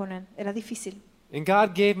llevar con él. Era difícil. And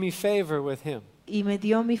God gave me favor with him. Y me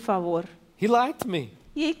dio mi favor. He liked me.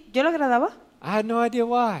 Y yo lo agradaba. I had no idea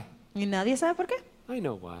why. Y nadie sabe por qué. I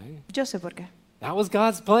know why. Yo sé por qué. That was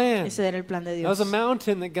God's plan. Ese era el plan de That was a Dios.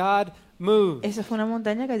 mountain that God moved. Esa fue una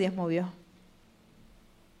montaña que Dios movió.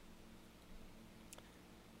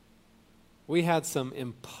 We had some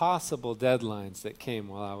impossible deadlines that came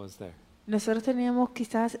while I was there. Nosotros teníamos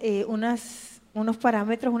quizás unos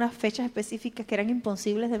parámetros, unas fechas específicas que eran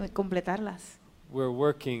imposibles de completarlas. We're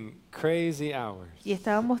working crazy hours. Y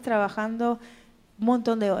estábamos trabajando un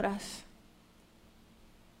montón de horas.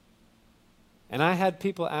 And I had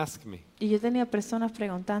people ask me, Y yo tenía personas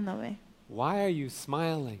preguntándome, "Why are you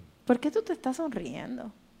smiling? ¿por qué tú te estás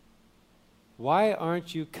sonriendo? Why aren't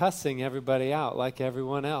you cussing everybody out like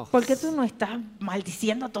everyone else?" ¿Por qué tú no estás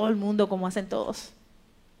maldiciendo a todo el mundo como hacen todos?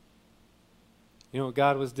 You know what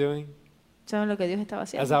God was doing? ¿Saben lo que Dios estaba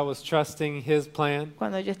As I haciendo? was trusting his plan,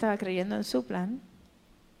 Cuando yo estaba creyendo en su plan,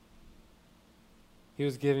 he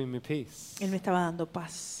was giving me peace Él me estaba dando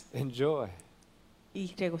paz and joy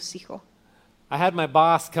y regocijo. I had my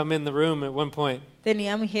boss come in the room at one point.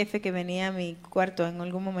 Tenía a mi jefe que venía a mi cuarto en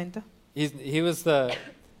algún momento. He was the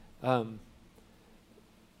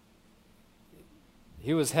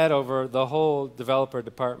he was head over the whole developer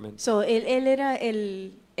department. So, él era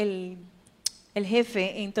el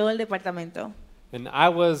jefe en todo el departamento. And I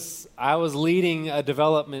was leading a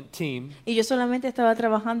development team, Y yo solamente estaba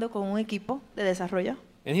trabajando con un equipo de desarrollo.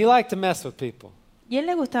 and he liked to mess with people. Y a él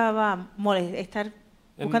le gustaba estar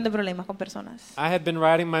buscando problemas con personas. I had been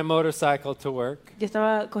riding my motorcycle to work, Yo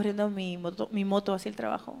estaba corriendo mi moto hacia el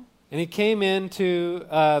trabajo. and he came into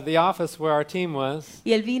the office where our team was,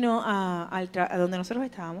 Y él vino a donde nosotros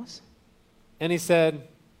estábamos. and he said,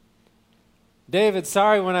 "David,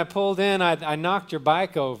 sorry when I pulled in, I knocked your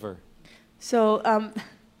bike over." So,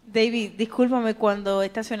 David, discúlpame, cuando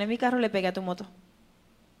estacioné mi carro le pegué a tu moto.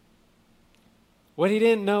 What he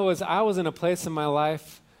didn't know is I was in a place in my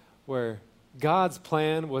life where God's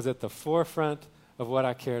plan was at the forefront of what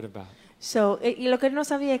I cared about. So, y lo que él no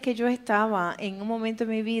sabía es que yo estaba en un momento en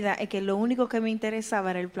mi vida en que lo único que me interesaba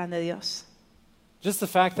era el plan de Dios. Just the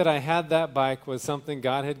fact that I had that bike was something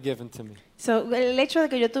God had given to me. So, el hecho de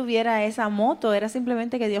que yo tuviera esa moto era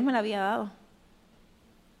simplemente que Dios me la había dado.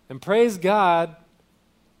 And praise God,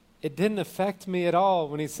 it didn't affect me at all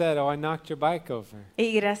when he said, "Oh, I knocked your bike over."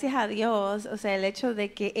 Y gracias a Dios, o sea, el hecho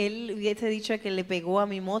de que él hubiese dicho que le pegó a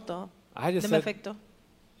mi moto I just no me said, afectó.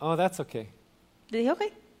 "Oh, that's okay." Le dije, ok,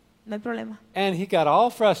 no hay problema. And he got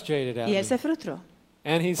all frustrated at Y me. él se frustró.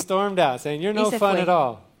 And he stormed out saying, "You're Y no se fun fue. at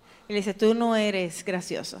all." Y le dice, tú no eres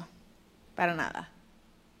gracioso, para nada.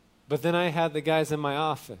 But then I had the guys in my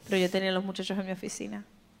office. Pero yo tenía a los muchachos en mi oficina.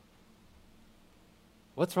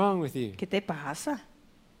 "What's wrong with you?" ¿Qué te pasa?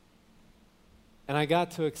 And I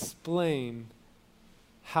got to explain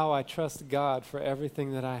how I trust God for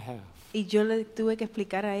everything that I have. Y yo le tuve que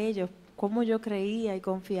explicar a ellos cómo yo creía y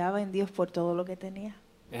confiaba en Dios por todo lo que tenía.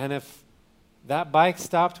 And if that bike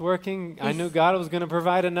stopped working, I If- knew God was going to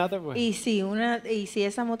provide another way. Y si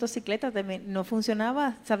esa motocicleta también no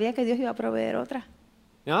funcionaba, sabía que Dios iba a proveer otra.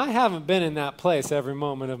 Now, I haven't been in that place every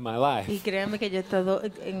moment of my Y life. créanme que yo he estado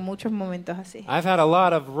en muchos momentos así. I've had a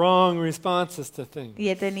lot of wrong responses to things. Y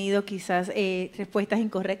he tenido quizás respuestas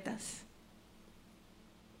incorrectas.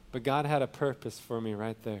 But God had a purpose for me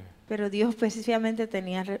right there, Pero Dios específicamente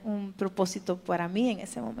tenía un propósito para mí en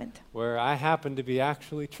ese momento. where I happened to be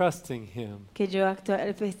actually trusting Him. Que yo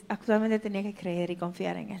actualmente tenía que creer y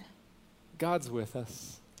confiar en Él. God's with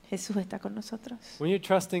us. Jesús está con nosotros. When you're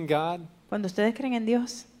trusting God, Cuando ustedes creen en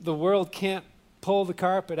Dios, the world can't pull the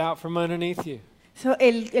carpet out from underneath you,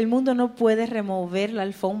 el mundo no puede remover la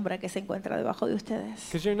alfombra que se encuentra debajo de ustedes.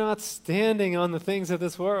 because you're not standing on the things of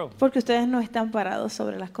this world. Porque ustedes no están parados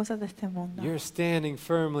sobre las cosas de este mundo. You're standing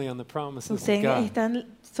firmly on the promises of Ustedes God.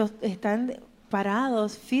 están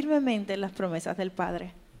parados firmemente en las promesas del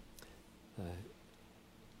Padre.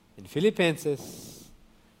 En Filipenses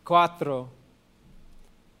 4,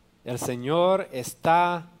 el Señor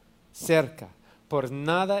está cerca. Por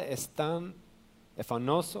nada están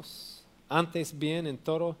afanosos, antes bien en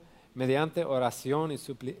todo, mediante oración y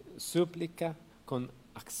súplica, con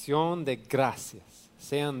acción de gracias,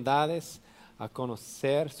 sean dadas a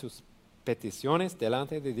conocer sus peticiones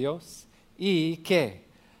delante de Dios, y que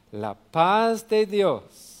la paz de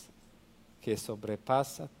Dios, que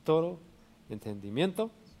sobrepasa todo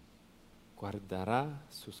entendimiento, guardará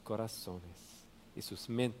sus corazones y sus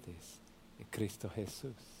mentes en Cristo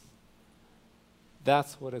Jesús.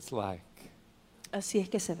 That's what it's like Así es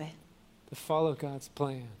que se ve. to follow God's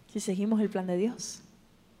plan, Si seguimos el plan de Dios,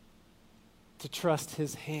 to trust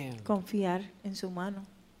His hand, confiar en su mano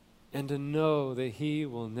and to know that He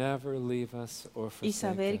will never leave us or y forsake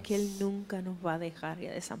saber que Él us. nunca nos va a dejar y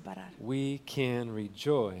a desamparar. We can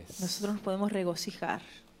rejoice Nosotros nos podemos regocijar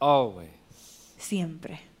always.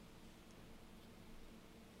 siempre.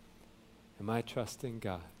 Am I trusting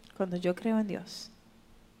God? Cuando yo creo en Dios,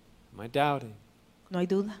 Am I doubting? no hay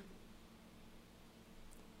duda.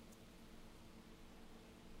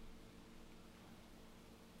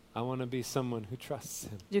 I want to be someone who trusts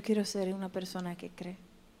Him. Yo quiero ser una persona que cree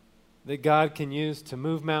That God can use to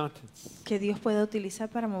move mountains. que Dios puede utilizar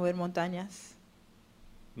para mover montañas.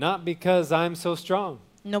 Not because I'm so strong,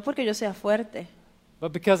 No porque yo sea fuerte,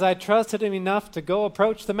 but because I trusted Him enough to go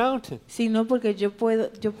approach the mountain. sino porque yo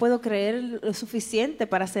puedo creer lo suficiente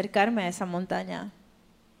para acercarme a esa montaña.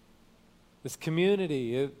 This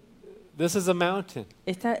community, this is a mountain.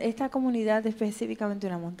 Esta comunidad es específicamente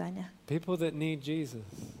una montaña. People that need Jesus.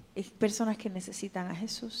 Hay personas que necesitan a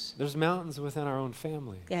Jesús. There's mountains within our own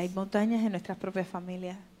family. Y hay montañas en nuestras propias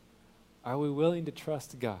familias. Are we willing to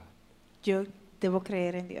trust God? Yo debo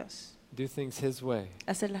creer en Dios. do things His way.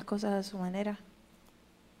 hacer las cosas a su manera.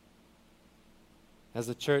 As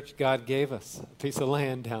a church, God gave us a piece of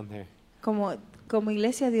land down there. Como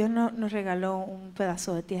iglesia, Dios nos regaló un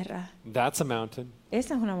pedazo de tierra. That's a mountain.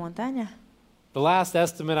 Esa es una montaña. The last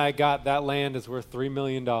estimate I got, that land is worth $3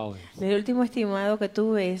 million. El último estimado que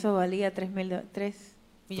tuve, eso valía 3 millones.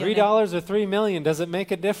 $3 or $3 million, does it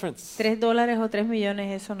make a difference? $3 o 3 millones,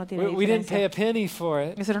 eso no tiene We didn't pay diferencia. a penny for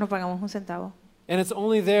it. Nosotros no pagamos un centavo. And it's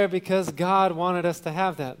only there because God wanted us to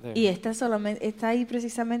have that there. Y está ahí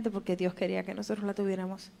precisamente porque Dios quería que nosotros la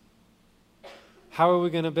tuviéramos. How are we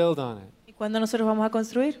going to build on it? ¿Y cuándo nosotros vamos a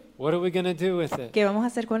construir? What are we going to do with it? ¿Qué vamos a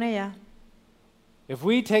hacer con ella? If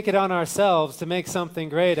we take it on ourselves to make something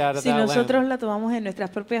great out of Si that nosotros land, la tomamos en nuestras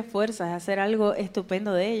propias fuerzas, hacer algo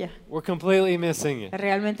estupendo de ella, we're completely missing it.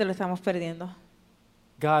 realmente lo estamos perdiendo.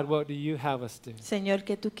 God, what do you have us do? Señor,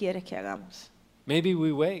 ¿qué tú quieres que hagamos? Maybe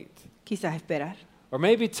we wait. Quizás esperar. Or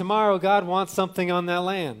maybe tomorrow God wants something on that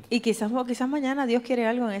land. Y quizás mañana Dios quiere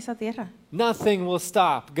algo en esa tierra. Nothing will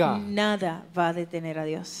stop God. Nada va a detener a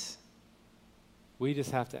Dios. We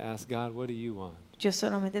just have to ask God, what do you want? Yo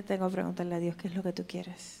solamente tengo que preguntarle a Dios qué es lo que tú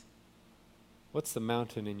quieres. What's the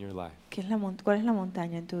mountain in your life? ¿Cuál es la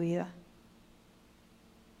montaña en tu vida?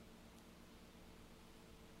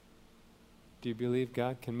 Do you believe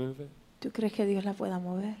God can move it? ¿Tú crees que Dios la pueda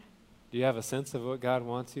mover? Do you have a sense of what God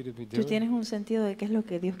wants you to be ¿Tú doing? tienes un sentido de qué es lo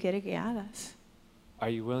que Dios quiere que hagas?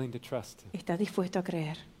 Are you willing to trust Him? ¿Estás dispuesto a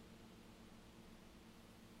creer?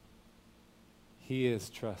 He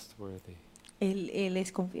is trustworthy. Él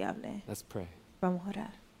es confiable. Let's pray. Vamos a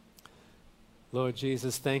orar. Lord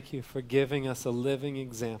Jesus, thank you for giving us a living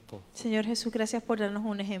example. Señor Jesús, gracias por darnos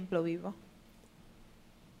un ejemplo vivo.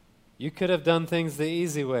 You could have done things the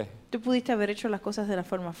easy way, Tú pudiste haber hecho las cosas de la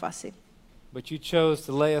forma fácil, but you chose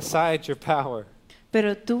to lay aside your power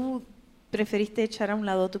pero tú preferiste echar a un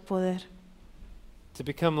lado tu poder to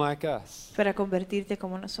become like us, para convertirte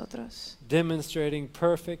como nosotros, demonstrating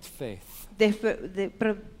perfect faith,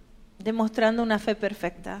 demostrando una fe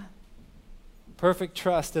perfecta, perfect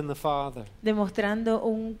trust in the Father, demostrando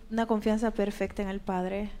una confianza perfecta en el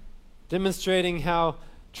Padre, demonstrating how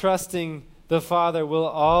trusting the Father will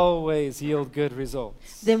always yield good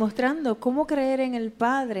results. demostrando cómo creer en el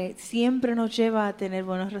Padre siempre nos lleva a tener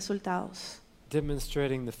buenos resultados,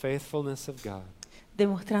 Demonstrating the faithfulness of God.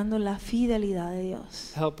 demostrando la fidelidad de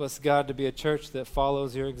Dios. Help us, God, to be a church that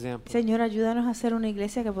follows your example Señor, ayúdanos a ser una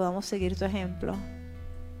iglesia que podamos seguir tu ejemplo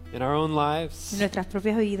in our own en lives, nuestras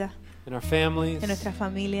propias vidas, in our families, en nuestras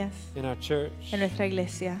familias, in our church, en nuestra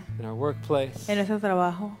iglesia, in our workplace. en nuestro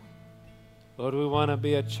trabajo. Lord, we want to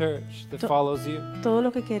be a church that To- follows you. Todo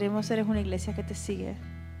lo que queremos ser es una iglesia que te sigue.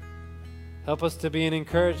 Help us to be an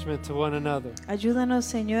encouragement to one another, Ayúdanos,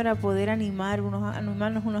 Señor, a poder animarnos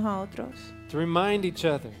unos a otros, to remind each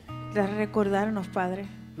other, a recordarnos, Padre,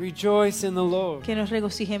 rejoice in the Lord, que nos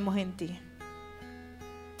regocijemos en ti,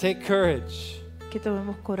 take courage, que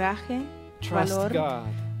tomemos coraje, trust valor God.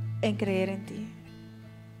 en creer en ti.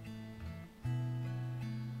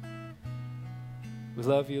 We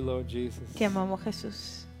love you, Lord Jesus. Que amamos a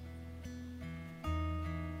Jesús.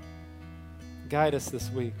 Guide us this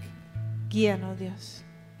week. Guíanos, Dios.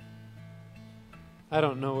 I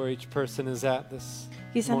don't know where each person is at this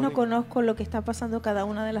Quizás no morning. conozco lo que está pasando cada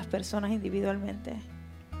una de las personas individualmente.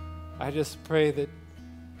 I just pray that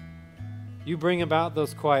you bring about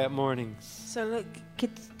those quiet mornings, Solo que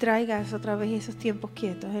traigas otra vez esos tiempos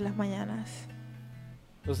quietos en las mañanas,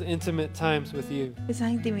 those intimate times with you. esas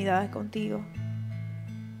intimidades contigo,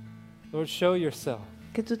 Lord, show yourself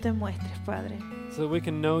que tú te muestres, Padre, so that we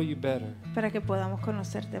can know you better. para que podamos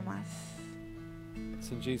conocerte más. It's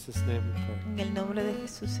in Jesus' name we pray. En el nombre de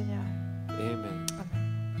Jesús, Señor. Amen.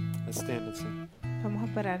 Amén. Let's stand and sing. Vamos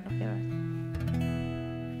a pararnos y a ver.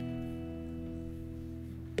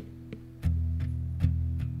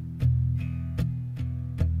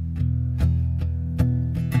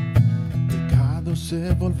 Pecado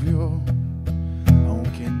se volvió,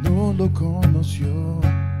 aunque no lo conoció.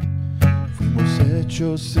 Fuimos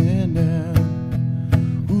hechos en él,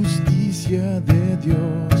 justicia de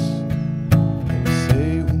Dios. Él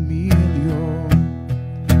se humilló,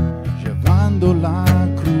 llevando la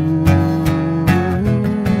cruz.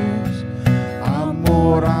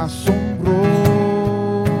 Amor asombroso,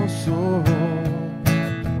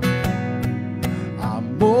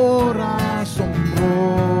 amor asombroso.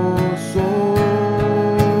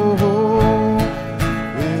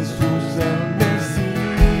 Jesús el Mesías,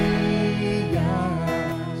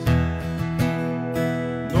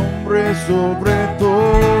 nombre sobre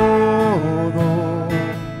todo,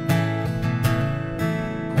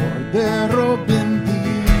 Cordero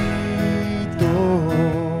bendito,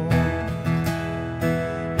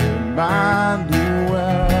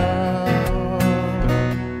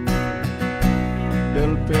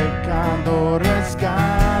 del pecado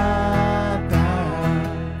rescata,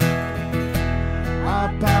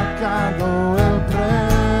 ha pagado el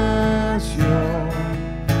precio.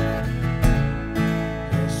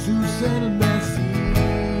 Jesús el Mesías,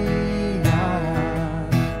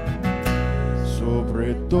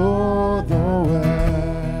 sobre todo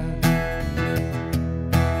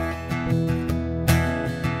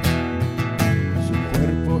su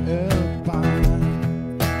cuerpo el pan,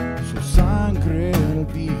 su sangre el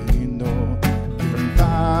vino,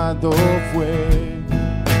 quebrantado fue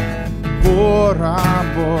por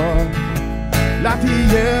amor. La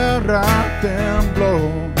tierra tembló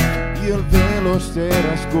y el velo se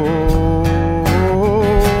rasgó.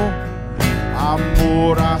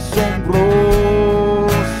 Amor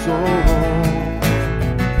asombroso,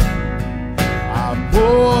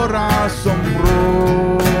 amor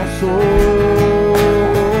asombroso.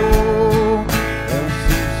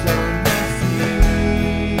 Jesús el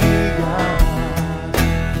Mesías,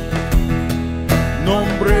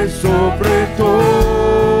 nombre sobre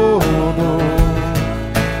todo,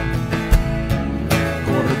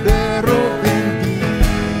 Cordero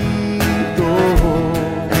bendito,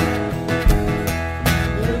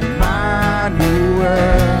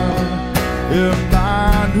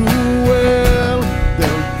 Emmanuel,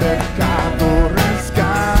 del pecado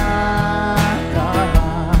rescata,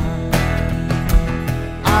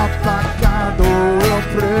 ha pagado el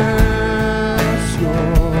precio.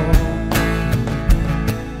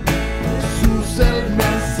 Jesús el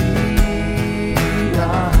Mesías,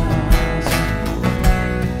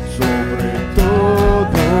 sobre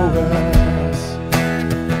todo es.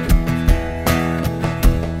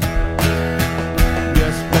 Mi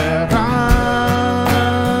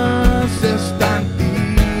esperanza está en ti,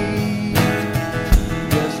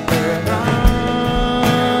 mi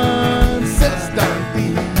esperanza está en ti.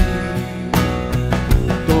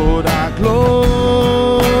 Toda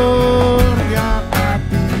gloria a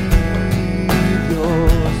ti,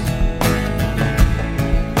 Dios.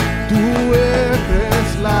 Tú eres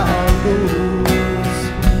la luz,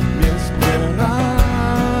 mi esperanza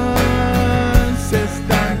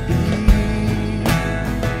está en ti.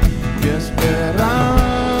 Mi esperanza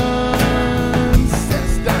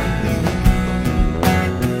está en ti.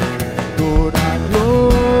 Toda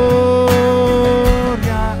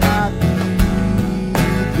gloria a ti,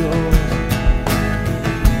 Dios.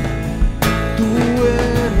 Tú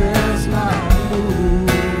eres la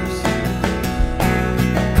luz.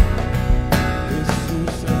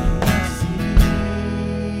 Jesús el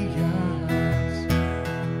Mesías,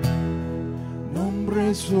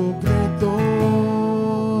 nombre sobre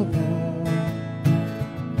todo,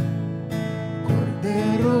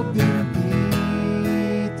 Cordero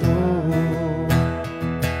bendito,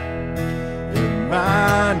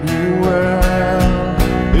 Emmanuel,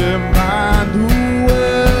 Emmanuel,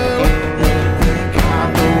 del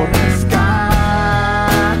pecado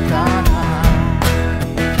rescata,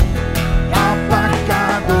 ha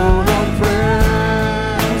pagado el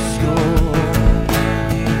precio.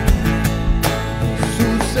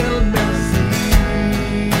 Jesús el Mesías,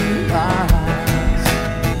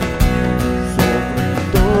 sobre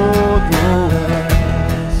todo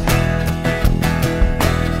es.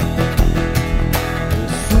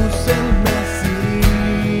 Jesús el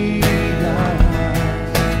Mesías,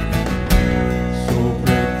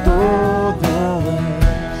 sobre todo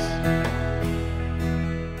es.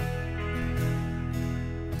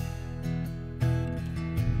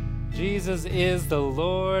 Jesus is the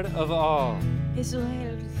Lord of all. Jesús es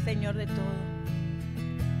el Señor de todo.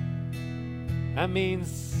 That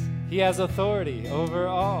means he has authority over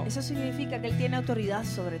all, Eso significa que Él tiene autoridad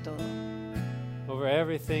sobre todo. over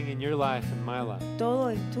everything in your life and my life. Todo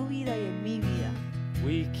en tu vida y en mi vida.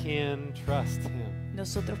 We can trust him.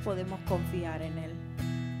 Nosotros podemos confiar en Él.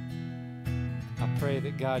 I pray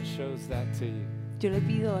that God shows that to you Yo le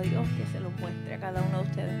pido a Dios que se lo muestre a cada uno de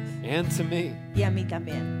ustedes and to me. y a mí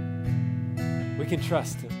también, We can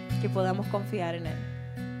trust him. que podamos confiar en Él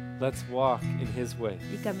Let's walk in his way.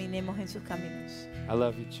 y caminemos en sus caminos. I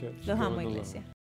love you, church. Los Go amo, in the Lord. iglesia.